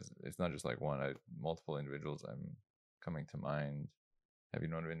prevalent because it's not just like one. Multiple individuals I'm coming to mind. Have you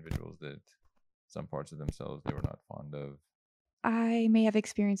known of individuals that some parts of themselves they were not fond of? I may have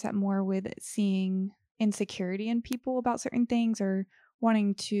experienced that more with seeing insecurity in people about certain things, or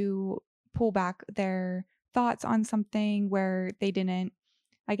wanting to pull back their thoughts on something where they didn't,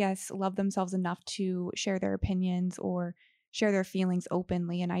 I guess, love themselves enough to share their opinions or share their feelings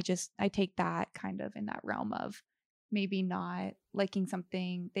openly. And I take that kind of in that realm of maybe not liking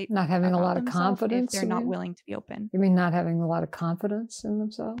something, not having a lot of confidence if they're not willing to be open. You mean not having a lot of confidence in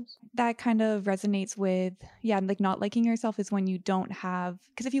themselves? That kind of resonates with, like not liking yourself is when you don't have,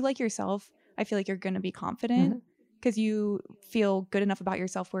 because if you like yourself, I feel like you're going to be confident because you feel good enough about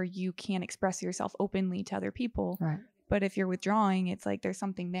yourself where you can express yourself openly to other people. Right. But if you're withdrawing, it's like there's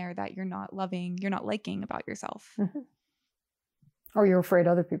something there that you're not loving, you're not liking about yourself. Or you're afraid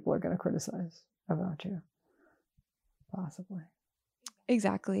other people are going to criticize about you. Possibly.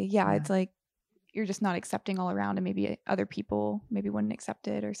 Exactly. Yeah, it's like you're just not accepting all around, and maybe other people maybe wouldn't accept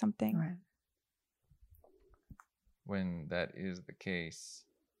it or something. Right. When that is the case,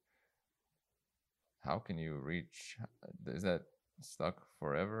 how can you reach? Is that stuck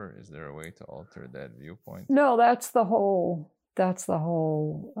forever? Is there a way to alter that viewpoint? No, that's the whole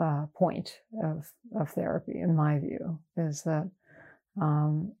point of therapy, in my view, is that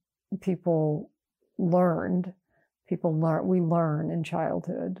we learn in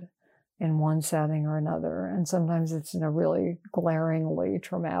childhood in one setting or another. And sometimes it's in a really glaringly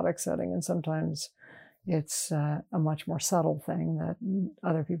traumatic setting. And sometimes it's a much more subtle thing that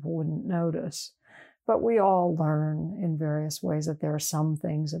other people wouldn't notice. But we all learn in various ways that there are some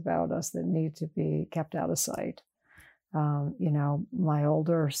things about us that need to be kept out of sight. My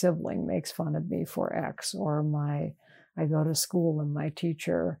older sibling makes fun of me for X, or I go to school and my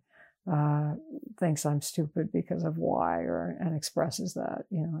teacher thinks I'm stupid because of Y, and expresses that,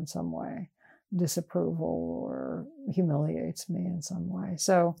 in some way, disapproval, or humiliates me in some way.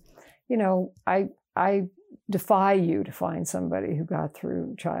 So, I defy you to find somebody who got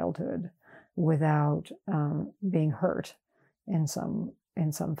through childhood without being hurt in some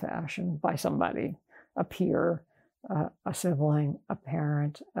fashion by somebody, a peer, a sibling, a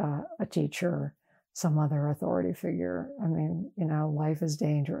parent, a teacher, some other authority figure. I mean, life is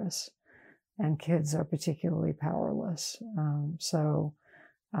dangerous, and kids are particularly powerless. And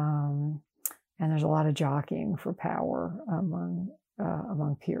there's a lot of jockeying for power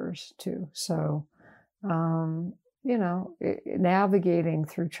among peers too. So, navigating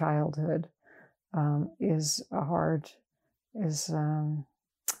through childhood is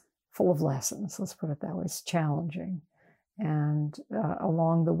full of lessons. Let's put it that way. It's challenging. And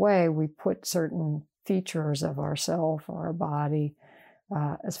along the way, we put certain features of ourself or our body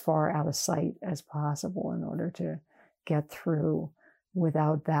as far out of sight as possible in order to get through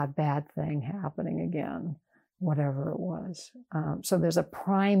without that bad thing happening again, whatever it was. So there's a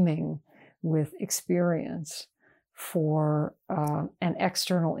priming with experience for an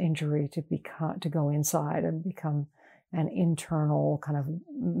external injury to go inside and become an internal kind of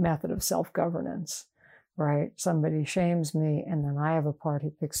method of self-governance, right? Somebody shames me, and then I have a part who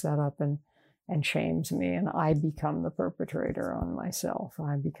picks that up and shames me, and I become the perpetrator on myself.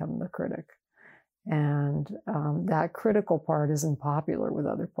 I become the critic. And that critical part isn't popular with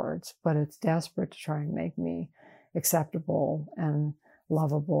other parts, but it's desperate to try and make me acceptable and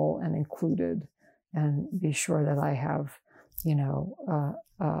lovable and included, and be sure that I have,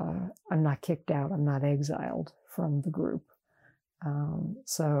 I'm not kicked out, I'm not exiled from the group.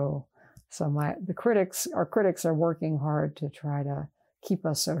 So our critics are working hard to try to keep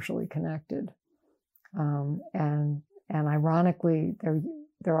us socially connected. And ironically,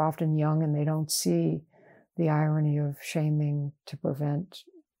 they're often young, and they don't see the irony of shaming to prevent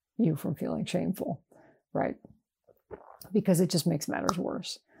you from feeling shameful, right? Because it just makes matters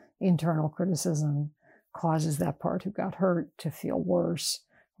worse. Internal criticism causes that part who got hurt to feel worse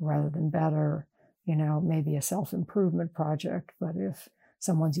rather than better. Maybe a self-improvement project, but if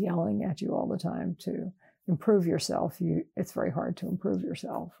someone's yelling at you all the time to improve yourself, it's very hard to improve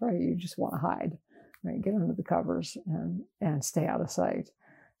yourself, right? You just want to hide right? Get under the covers and stay out of sight.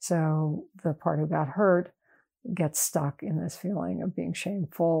 So the part who got hurt gets stuck in this feeling of being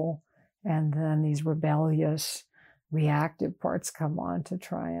shameful. And then these rebellious, reactive parts come on to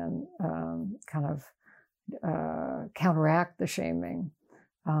try and kind of counteract the shaming.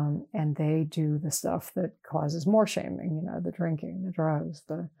 And they do the stuff that causes more shaming, the drinking, the drugs,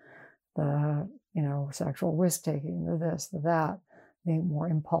 the sexual risk-taking, the this, the that, the more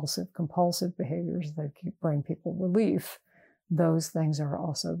impulsive, compulsive behaviors that bring people relief. Those things are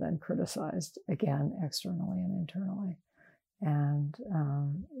also then criticized, again, externally and internally. And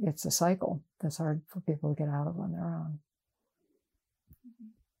it's a cycle that's hard for people to get out of on their own.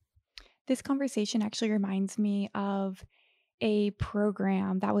 This conversation actually reminds me of a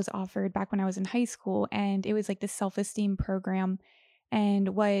program that was offered back when I was in high school, and it was like the Self-Esteem program. And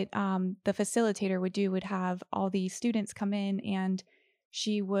what the facilitator would do would have all these students come in, and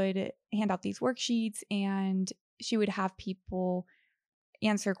she would hand out these worksheets, and she would have people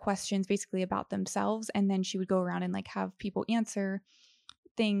answer questions basically about themselves. And then she would go around and like have people answer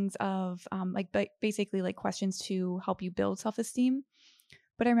things of basically like questions to help you build self-esteem.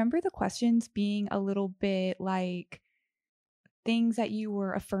 But I remember the questions being a little bit like things that you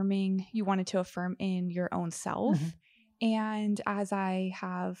wanted to affirm in your own self. Mm-hmm. And as I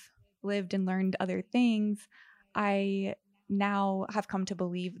have lived and learned other things, I now have come to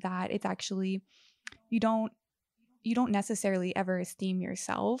believe that it's actually, you don't necessarily ever esteem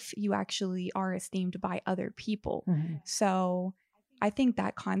yourself. You actually are esteemed by other people. Mm-hmm. So I think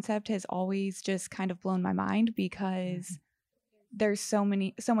that concept has always just kind of blown my mind, because there's so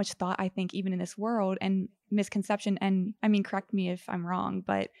much thought, I think, even in this world, and misconception. And I mean, correct me if I'm wrong,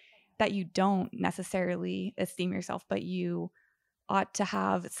 but that you don't necessarily esteem yourself, but you ought to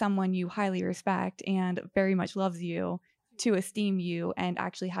have someone you highly respect and very much loves you to esteem you and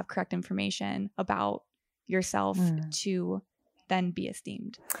actually have correct information about yourself to then be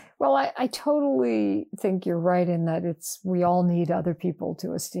esteemed. Well, I totally think you're right in that we all need other people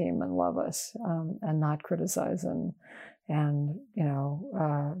to esteem and love us, and not criticize and denigrate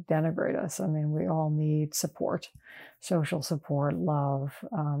us. I mean, we all need support, social support, love.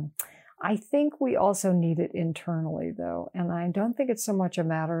 I think we also need it internally, though, and I don't think it's so much a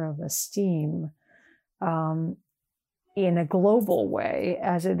matter of esteem in a global way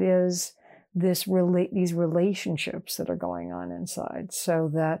as it is these relationships that are going on inside. So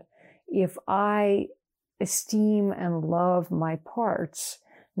that if I esteem and love my parts,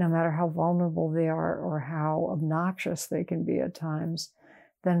 no matter how vulnerable they are or how obnoxious they can be at times,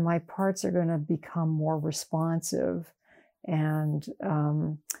 then my parts are going to become more responsive and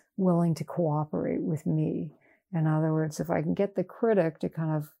willing to cooperate with me. In other words, if I can get the critic to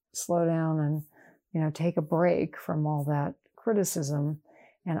kind of slow down and, take a break from all that criticism,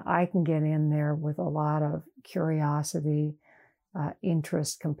 and I can get in there with a lot of curiosity,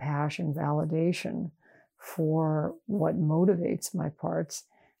 interest, compassion, validation for what motivates my parts,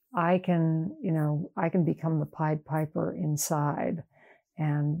 I can become the Pied Piper inside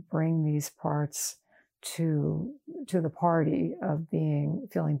and bring these parts to the party of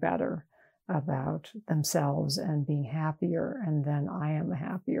feeling better about themselves and being happier, and then I am a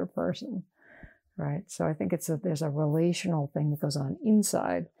happier person, right? So I think there's a relational thing that goes on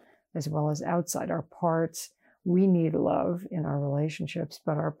inside as well as outside. Our parts, we need love in our relationships,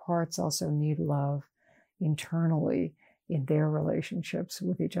 but our parts also need love internally in their relationships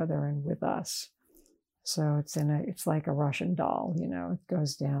with each other and with us. So it's like a Russian doll, it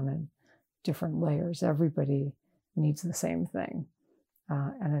goes down in different layers. Everybody needs the same thing.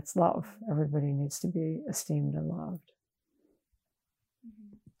 And it's love. Everybody needs to be esteemed and loved.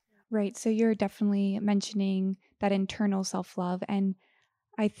 Right. So you're definitely mentioning that internal self-love. And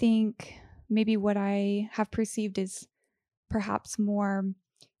I think maybe what I have perceived is perhaps more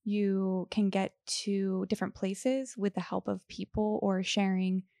you can get to different places with the help of people or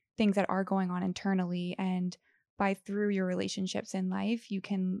sharing things that are going on internally. And through your relationships in life, you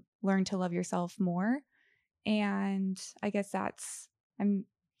can learn to love yourself more. And I guess I'm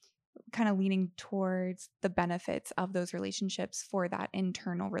kind of leaning towards the benefits of those relationships for that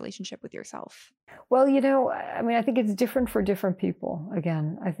internal relationship with yourself. Well, I think it's different for different people.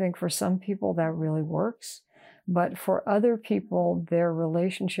 Again, I think for some people that really works, but for other people, their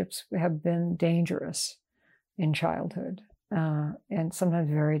relationships have been dangerous in childhood, and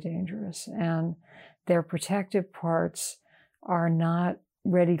sometimes very dangerous. And their protective parts are not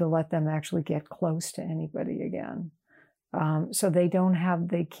ready to let them actually get close to anybody again. So they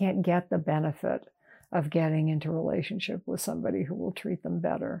can't get the benefit of getting into a relationship with somebody who will treat them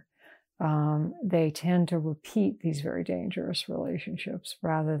better. They tend to repeat these very dangerous relationships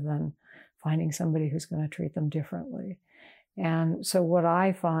rather than finding somebody who's going to treat them differently. And so what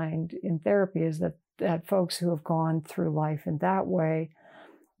I find in therapy is that folks who have gone through life in that way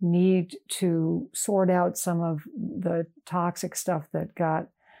need to sort out some of the toxic stuff that got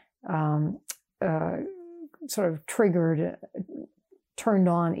sort of triggered, turned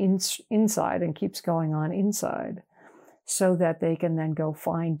on inside and keeps going on inside, so that they can then go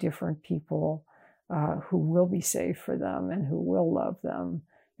find different people who will be safe for them and who will love them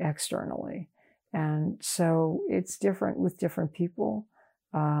externally. And so it's different with different people,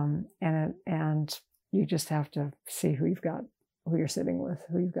 and you just have to see who you're sitting with,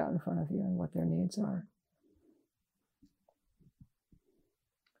 who you've got in front of you, and what their needs are.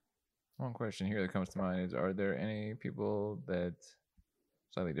 One question here that comes to mind is, are there any people that,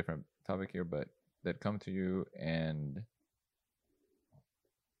 slightly different topic here, but that come to you and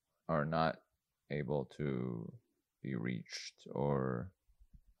are not able to be reached, or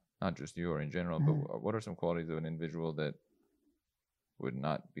not just you or in general, but what are some qualities of an individual that would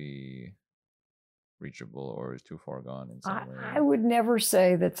not be reachable or is too far gone in some way? I would never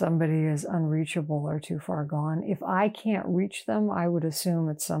say that somebody is unreachable or too far gone. If I can't reach them, I would assume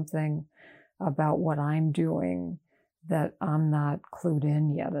it's something about what I'm doing that I'm not clued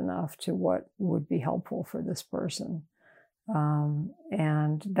in yet enough to what would be helpful for this person.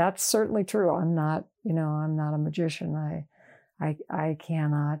 And that's certainly true. I'm not a magician. I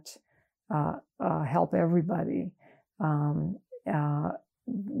cannot help everybody.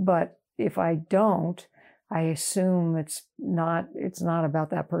 But if I don't, I assume it's not about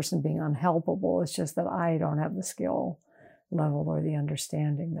that person being unhelpable. It's just that I don't have the skill level or the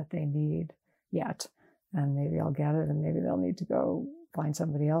understanding that they need yet. And maybe I'll get it, and maybe they'll need to go find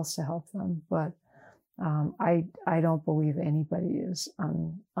somebody else to help them. But I don't believe anybody is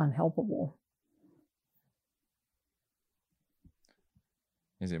unhelpable.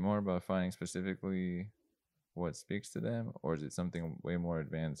 Is it more about finding specifically what speaks to them, or is it something way more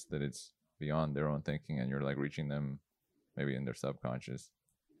advanced that it's beyond their own thinking and you're like reaching them maybe in their subconscious?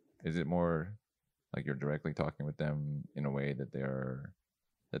 Is it more like you're directly talking with them in a way that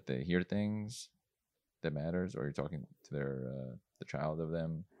they hear things that matters, or you're talking to the child of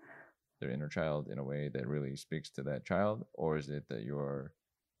them, their inner child, in a way that really speaks to that child? Or is it that you're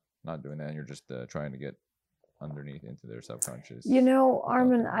not doing that and you're just trying to get underneath into their subconscious?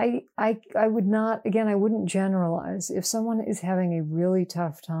 Armin, I would not, again, I wouldn't generalize. If someone is having a really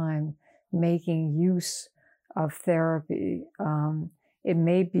tough time making use of therapy, it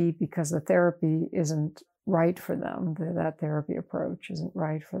may be because the therapy isn't right for them, that therapy approach isn't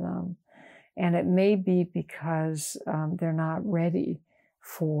right for them. And it may be because they're not ready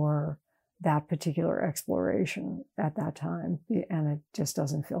for that particular exploration at that time, and it just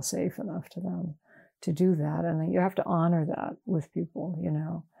doesn't feel safe enough to them to do that. And you have to honor that with people.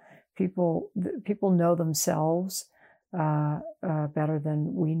 People know themselves better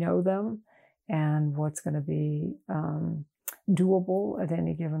than we know them, and what's going to be doable at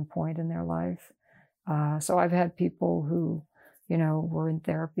any given point in their life. So I've had people who, were in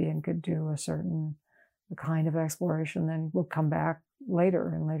therapy and could do a certain kind of exploration, then will come back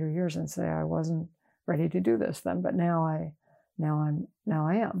later in later years and say, I wasn't ready to do this then, but now I am.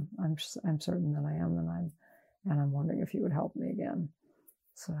 I'm certain that I am, and I'm wondering if you would help me again.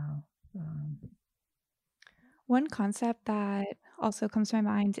 So one concept that also comes to my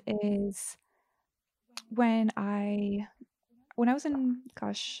mind is when I was in,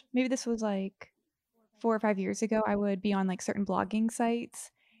 maybe this was like 4 or 5 years ago, I would be on like certain blogging sites,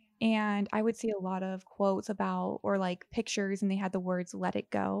 and I would see a lot of quotes about, or like pictures, and they had the words "let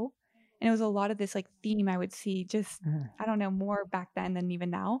it go." And it was a lot of this like theme I would see just, I don't know, more back then than even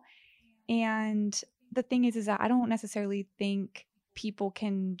now. And the thing is that I don't necessarily think people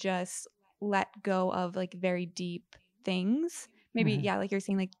can just let go of like very deep things. Maybe, yeah, like you're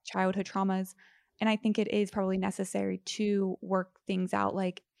saying, like childhood traumas. And I think it is probably necessary to work things out,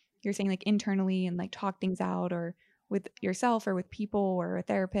 like you're saying, like internally, and like talk things out, or with yourself or with people or a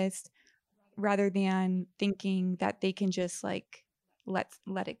therapist, rather than thinking that they can just like let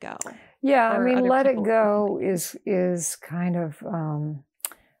it go. Yeah, I mean, let it go is kind of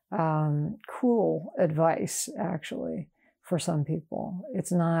cruel advice, actually, for some people.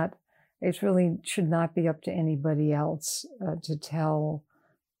 It really should not be up to anybody else to tell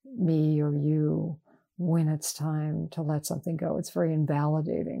me or you when it's time to let something go. It's very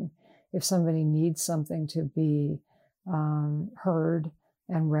invalidating. If somebody needs something to be heard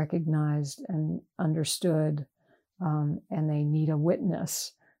and recognized and understood, and they need a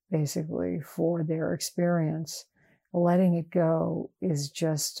witness, basically, for their experience, letting it go is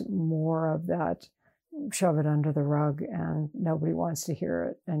just more of that shove it under the rug and nobody wants to hear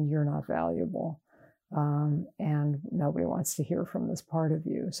it and you're not valuable. And nobody wants to hear from this part of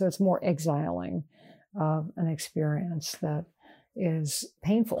you. So it's more exiling of an experience that is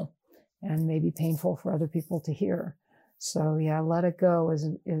painful and maybe painful for other people to hear. So yeah, let it go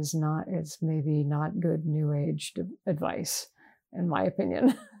is maybe not good new age advice, in my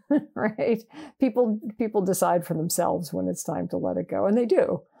opinion, right? People decide for themselves when it's time to let it go, and they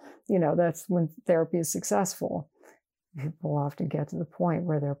do. That's when therapy is successful. People often get to the point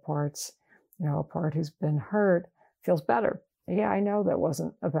where their parts, a part who's been hurt feels better. Yeah, I know that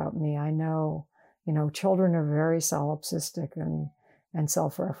wasn't about me. I know, children are very solipsistic and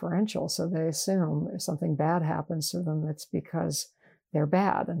self-referential. So they assume if something bad happens to them, it's because they're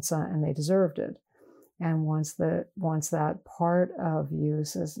bad and they deserved it. And once that part of you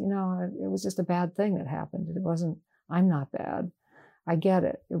says, it was just a bad thing that happened. I'm not bad. I get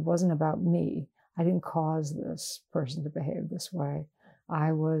it. It wasn't about me. I didn't cause this person to behave this way.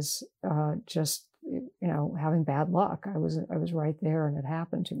 I was just, having bad luck. I was right there and it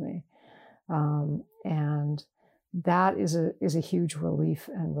happened to me. And that is a huge relief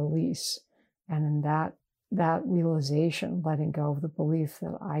and release. And in that realization, letting go of the belief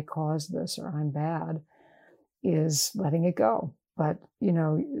that I caused this or I'm bad is letting it go. But,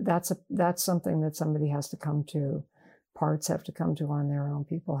 that's something that somebody has to come to. Parts have to come to on their own.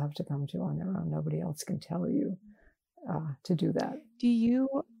 People have to come to on their own. Nobody else can tell you to do that. Do you,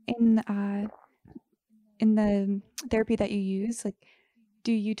 in the therapy that you use,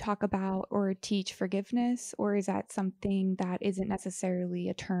 do you talk about or teach forgiveness, or is that something that isn't necessarily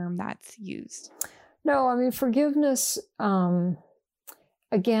a term that's used? No, I mean, forgiveness,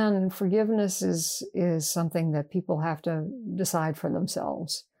 again, forgiveness is something that people have to decide for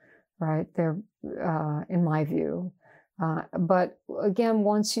themselves, right? They're, in my view. But again,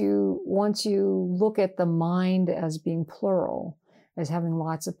 once you look at the mind as being plural, as having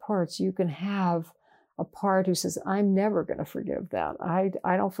lots of parts, you can have a part who says, I'm never going to forgive that. I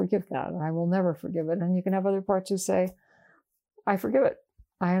don't forgive that. I will never forgive it. And you can have other parts who say, I forgive it.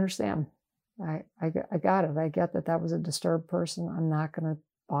 I understand. I got it. I get that was a disturbed person. I'm not going to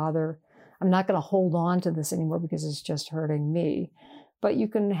bother. I'm not going to hold on to this anymore because it's just hurting me. But you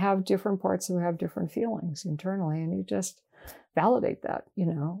can have different parts who have different feelings internally, and you just validate that.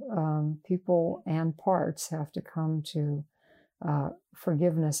 People and parts have to come to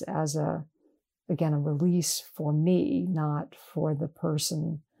forgiveness as a release for me, not for the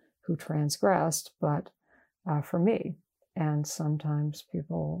person who transgressed, but for me. And sometimes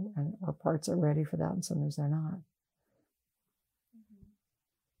people or parts are ready for that, and sometimes they're not.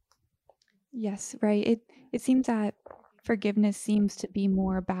 Yes, right. It seems that forgiveness seems to be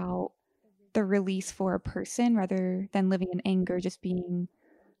more about the release for a person rather than living in anger, just being,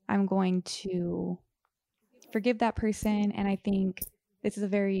 I'm going to forgive that person. And I think this is a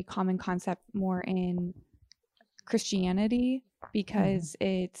very common concept more in Christianity because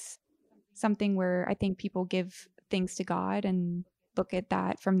it's something where I think people give things to God and look at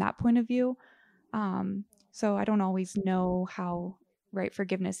that from that point of view. So I don't always know how right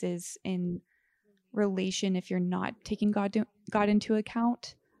forgiveness is in relation if you're not taking God into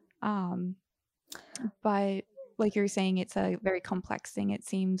account. But like you're saying, it's a very complex thing. It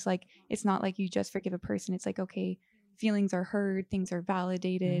seems like it's not like you just forgive a person. It's like, okay, feelings are heard, things are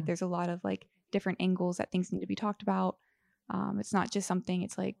validated. There's a lot of different angles that things need to be talked about. It's not just something,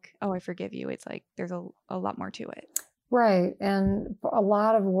 it's like, oh, I forgive you. It's like there's a lot more to it. Right. And a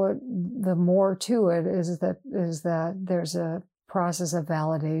lot of what the more to it is that there's a process of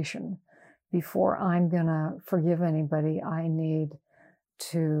validation. Before I'm going to forgive anybody, I need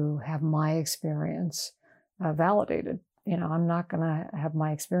to have my experience validated. I'm not going to have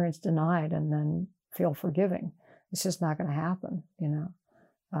my experience denied and then feel forgiving. It's just not going to happen. I'm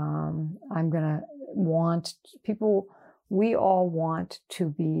going to want people, we all want to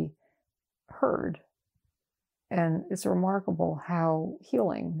be heard. And it's remarkable how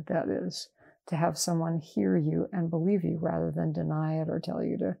healing that is to have someone hear you and believe you rather than deny it or tell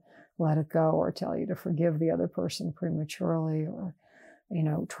you to let it go or tell you to forgive the other person prematurely or,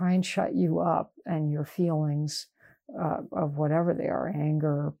 try and shut you up and your feelings of whatever they are,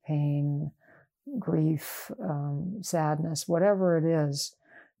 anger, pain, grief, sadness, whatever it is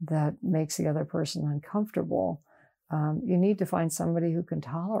that makes the other person uncomfortable. You need to find somebody who can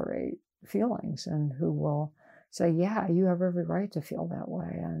tolerate feelings and who will say, yeah, you have every right to feel that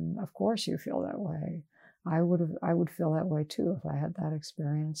way. And of course you feel that way. I would feel that way too if I had that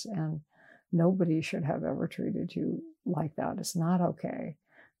experience. And nobody should have ever treated you like that. It's not okay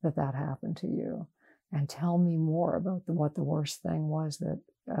that happened to you. and tell me more about what the worst thing was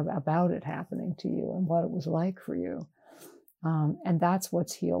about it happening to you and what it was like for you. And that's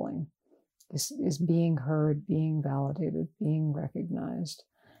what's healing, is being heard, being validated, being recognized.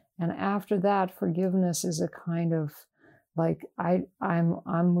 And after that, forgiveness is a kind of like, I'm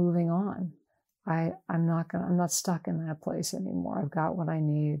moving on. I'm not stuck in that place anymore. I've got what I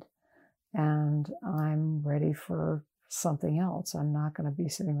need, and I'm ready for something else. I'm not going to be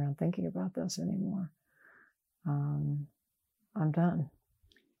sitting around thinking about this anymore. I'm done.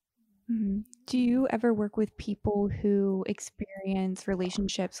 Mm-hmm. Do you ever work with people who experience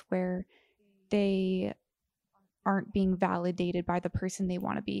relationships where they aren't being validated by the person they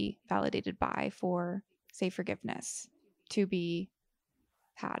want to be validated by for, say, forgiveness to be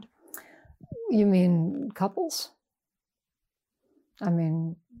had? You mean couples? I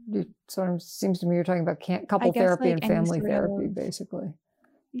mean, it sort of seems to me you're talking about couple therapy and family therapy, basically.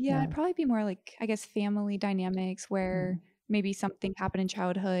 Yeah, it'd probably be more like, I guess, family dynamics where maybe something happened in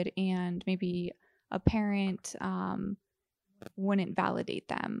childhood and maybe a parent wouldn't validate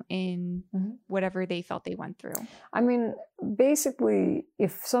them in whatever they felt they went through. I mean, basically,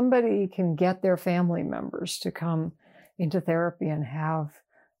 if somebody can get their family members to come into therapy and have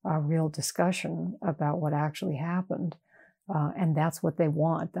a real discussion about what actually happened, and that's what they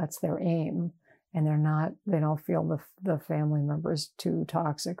want, that's their aim, and they don't feel the family members too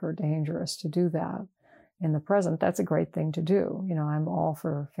toxic or dangerous to do that in the present, that's a great thing to do. I'm all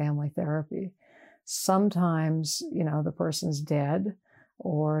for family therapy. Sometimes, the person's dead,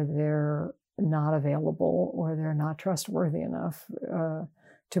 or they're not available, or they're not trustworthy enough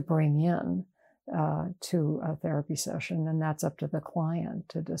to bring in to a therapy session, and that's up to the client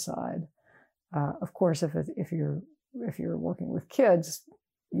to decide. Of course, if you're working with kids,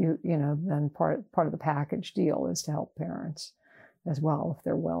 then part of the package deal is to help parents as well if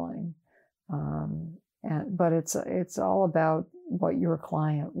they're willing. But it's all about what your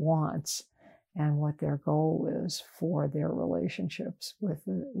client wants and what their goal is for their relationships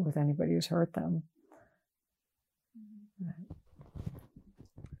with anybody who's hurt them.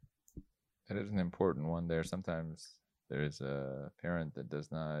 That is an important one there. Sometimes there is a parent that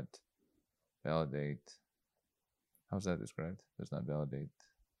does not validate. How's that described? Does not validate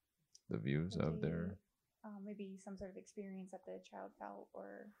the views of their... maybe some sort of experience that the child felt,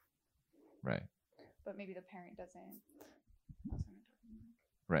 or... Right. But maybe the parent doesn't.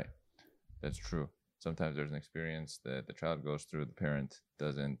 Right. That's true. Sometimes there's an experience that the child goes through, the parent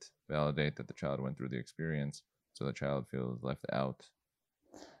doesn't validate that the child went through the experience, so the child feels left out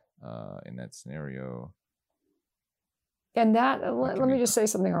in that scenario. And that, let me just say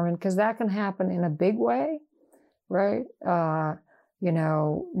something, Armin, because that can happen in a big way, right? No,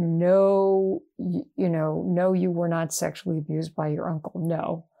 you were not sexually abused by your uncle.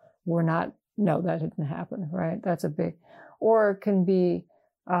 No, we're not. No, that didn't happen, right? That's a big, or it can be,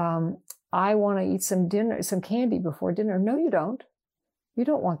 I want to eat some candy before dinner. No, you don't. You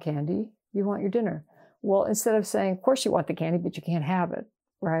don't want candy. You want your dinner. Well, instead of saying, of course you want the candy, but you can't have it,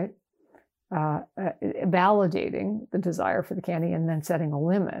 right? Validating the desire for the candy and then setting a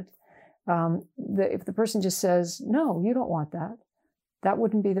limit. If the person just says, no, you don't want that, that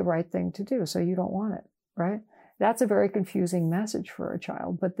wouldn't be the right thing to do. So you don't want it, right? That's a very confusing message for a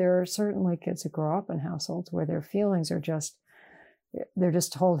child. But there are certainly kids who grow up in households where their feelings are they're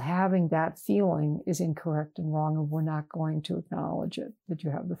just told having that feeling is incorrect and wrong, and we're not going to acknowledge it, that you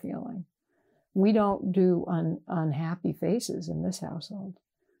have the feeling. We don't do unhappy faces in this household.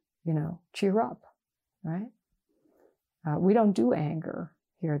 Cheer up, right? We don't do anger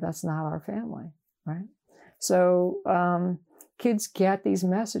here. That's not our family, right? So kids get these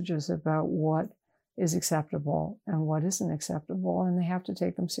messages about what is acceptable and what isn't acceptable, and they have to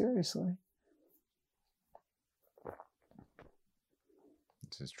take them seriously.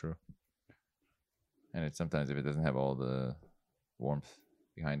 This is true. And it's sometimes, if it doesn't have all the warmth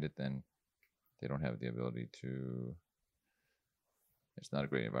behind it, then they don't have the ability to... It's not a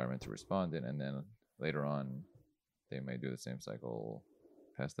great environment to respond in, and then later on, they may do the same cycle,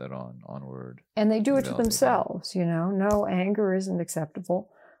 pass that onward. And they do it to themselves, No, anger isn't acceptable.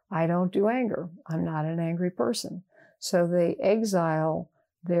 I don't do anger. I'm not an angry person. So they exile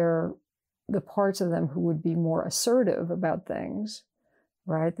the parts of them who would be more assertive about things,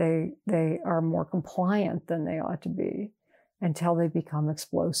 right? They are more compliant than they ought to be until they become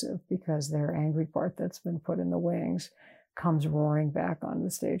explosive, because their angry part that's been put in the wings comes roaring back on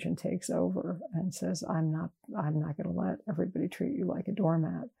the stage and takes over and says, I'm not going to let everybody treat you like a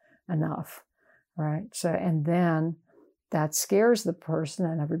doormat. Enough, right? So, and then that scares the person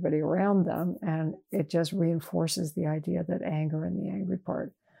and everybody around them, and it just reinforces the idea that anger and the angry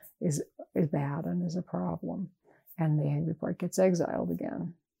part is bad and is a problem. And the angry part gets exiled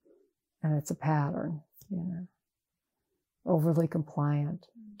again. And it's a pattern, overly compliant,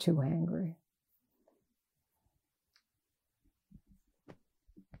 too angry.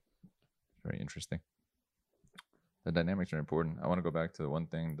 Very interesting. The dynamics are important. I want to go back to the one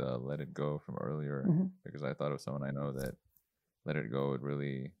thing, the let it go from earlier, because I thought of someone I know that let it go would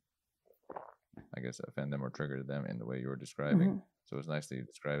really, I guess, offend them or trigger them in the way you were describing. So it was nice that you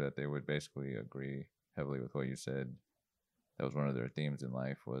described that they would basically agree heavily with what you said. That was one of their themes in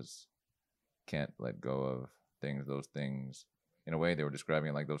life, was can't let go of things. Those things, in a way, they were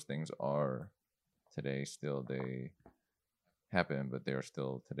describing it like those things are today still. They happen, but they are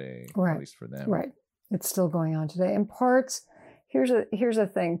still today, right. At least for them. Right. It's still going on today. And parts, here's a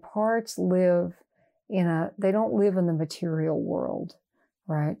thing. Parts live they don't live in the material world,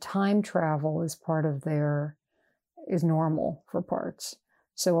 right? Time travel is is normal for parts.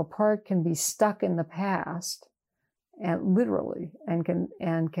 So a part can be stuck in the past, and literally,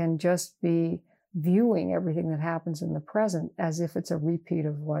 and can just be viewing everything that happens in the present as if it's a repeat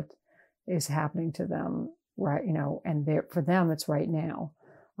of what is happening to them, right? And for them, it's right now.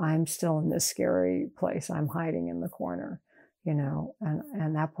 I'm still in this scary place. I'm hiding in the corner,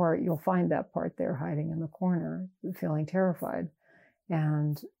 and that part, you'll find that part there hiding in the corner, feeling terrified.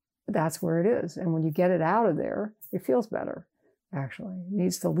 And that's where it is. And when you get it out of there, it feels better, actually. It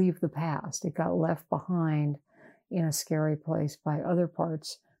needs to leave the past. It got left behind in a scary place by other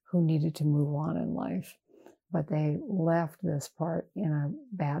parts who needed to move on in life. But they left this part in a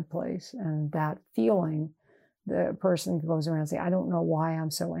bad place. And that feeling, the person goes around and says, I don't know why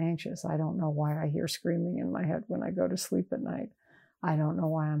I'm so anxious. I don't know why I hear screaming in my head when I go to sleep at night. I don't know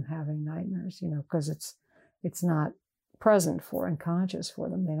why I'm having nightmares, because it's not present for and conscious for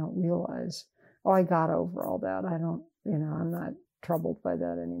them. They don't realize, oh, I got over all that. I don't, I'm not troubled by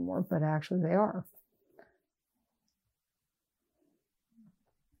that anymore. But actually they are.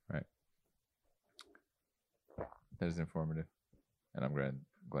 Right. That is informative. And I'm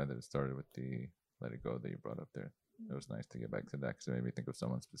glad that it started with the let it go that you brought up there. It was nice to get back to that because it made me think of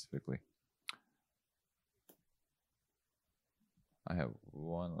someone specifically. I have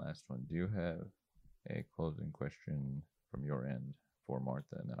one last one. Do you have a closing question from your end for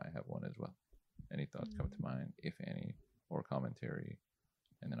Martha? And then I have one as well. Any thoughts come to mind, if any, or commentary?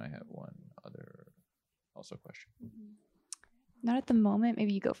 And then I have one other also question. Not at the moment.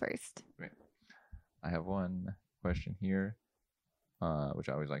 Maybe you go first. Great. I have one question here, which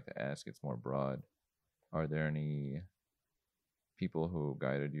I always like to ask. It's more broad. Are there any people who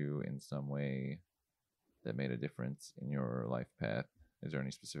guided you in some way that made a difference in your life path? Is there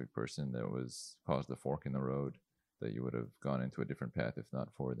any specific person that caused a fork in the road that you would have gone into a different path if not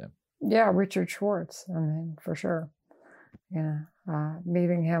for them? Yeah, Richard Schwartz. I mean, for sure.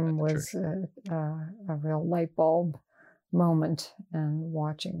 Meeting him was a real light bulb moment, and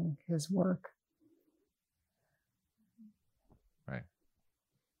watching his work. Right.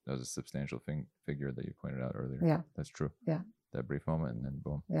 That was a substantial figure that you pointed out earlier. Yeah. That's true. Yeah. That brief moment, and then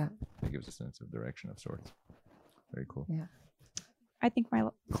boom. Yeah. It gives a sense of direction of sorts. Very cool. Yeah. I think my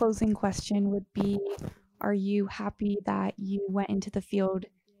closing question would be, are you happy that you went into the field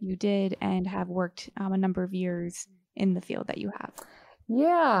you did and have worked a number of years in the field that you have?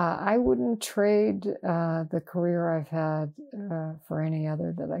 Yeah, I wouldn't trade the career I've had for any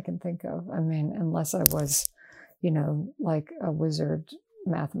other that I can think of. I mean, unless I was, like a wizard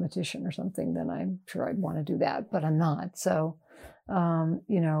mathematician or something, then I'm sure I'd want to do that, but I'm not. So, given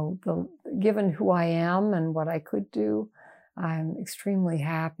who I am and what I could do, I'm extremely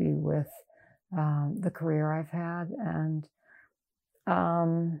happy with the career I've had,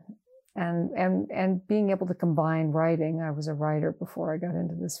 and being able to combine writing. I was a writer before I got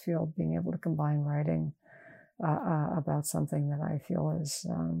into this field. Being able to combine writing about something that I feel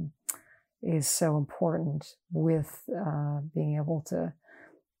is so important with being able to,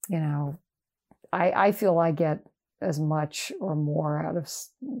 I feel I get as much or more out of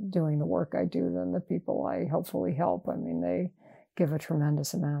doing the work I do than the people I hopefully help. I mean, they give a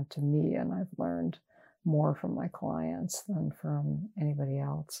tremendous amount to me, and I've learned more from my clients than from anybody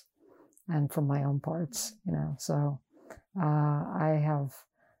else, and from my own parts, So I've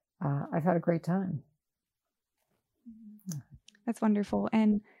had a great time. That's wonderful.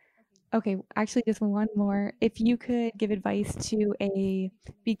 And okay, actually just one more. If you could give advice to a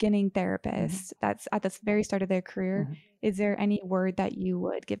beginning therapist that's at the very start of their career, is there any word that you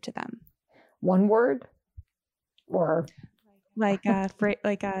would give to them? One word? Or like a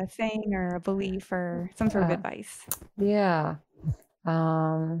saying or a belief or some sort of advice? Yeah.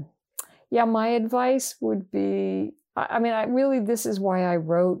 My advice would be I mean, this is why I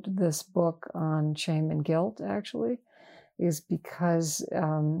wrote this book on shame and guilt, actually, is because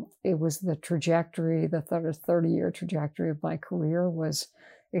it was the trajectory, the 30-year trajectory of my career was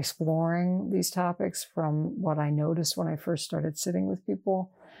exploring these topics, from what I noticed when I first started sitting with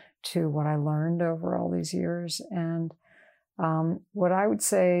people to what I learned over all these years. And what I would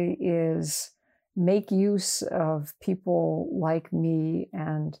say is make use of people like me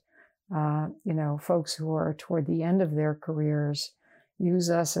and folks who are toward the end of their careers. Use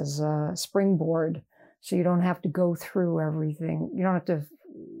us as a springboard, so you don't have to go through everything. You don't have to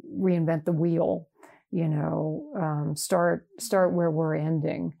reinvent the wheel. Start where we're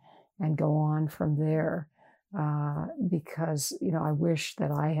ending and go on from there. Because I wish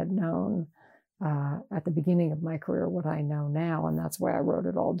that I had known at the beginning of my career what I know now, and that's why I wrote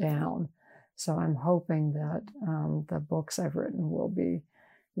it all down. So I'm hoping that the books I've written will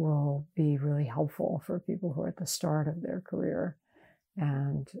be really helpful for people who are at the start of their career,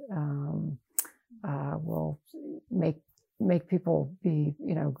 and will make people be,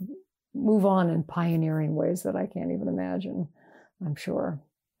 move on in pioneering ways that I can't even imagine, I'm sure.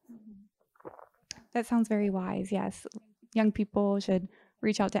 That sounds very wise. Yes. Young people should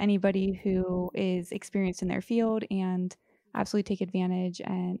reach out to anybody who is experienced in their field and absolutely take advantage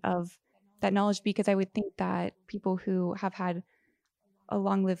of that knowledge, because I would think that people who have had a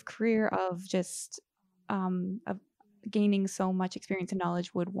long-lived career of just of gaining so much experience and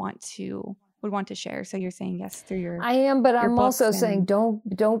knowledge would want to share. So you're saying yes through your I am, but I'm also books saying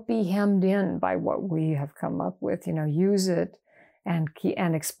don't be hemmed in by what we have come up with. Use it and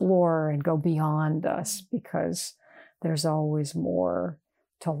explore and go beyond us, because there's always more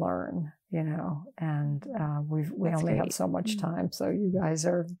to learn. And we That's only have great. so much time. So you guys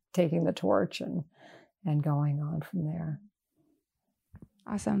are taking the torch and going on from there.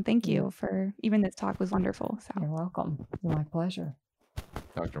 Awesome. Thank you for even this talk was wonderful. So. You're welcome. My pleasure.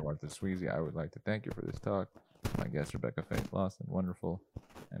 Dr. Martha Sweezy, I would like to thank you for this talk. My guest, Rebecca Faith Lawson, wonderful.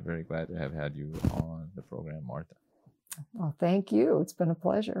 I'm very glad to have had you on the program, Martha. Well, thank you. It's been a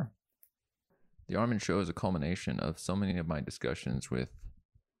pleasure. The Armin Show is a culmination of so many of my discussions with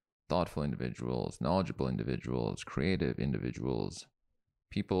thoughtful individuals, knowledgeable individuals, creative individuals,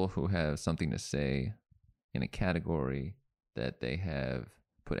 people who have something to say in a category that they have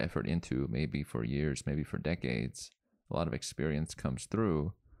put effort into, maybe for years, maybe for decades. A lot of experience comes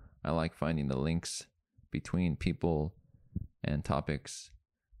through. I like finding the links between people and topics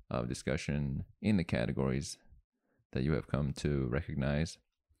of discussion in the categories that you have come to recognize.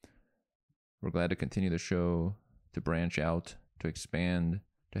 We're glad to continue the show, to branch out, to expand,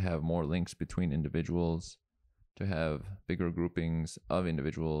 to have more links between individuals, to have bigger groupings of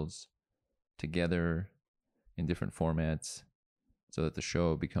individuals together in different formats, so that the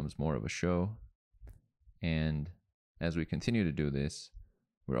show becomes more of a show. And as we continue to do this,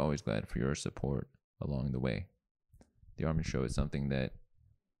 we're always glad for your support along the way. The Armin Show is something that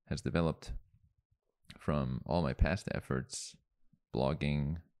has developed from all my past efforts,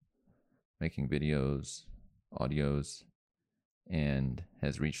 blogging, making videos, audios, and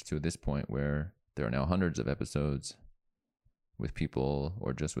has reached to this point where there are now hundreds of episodes with people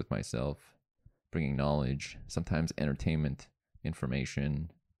or just with myself, bringing knowledge, sometimes entertainment,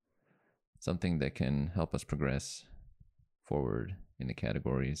 information, something that can help us progress forward in the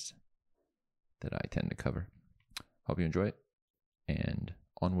categories that I tend to cover. Hope you enjoy it, and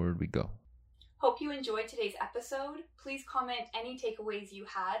onward we go. Hope you enjoyed today's episode. Please comment any takeaways you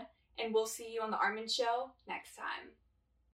had, and we'll see you on the Armin Show next time.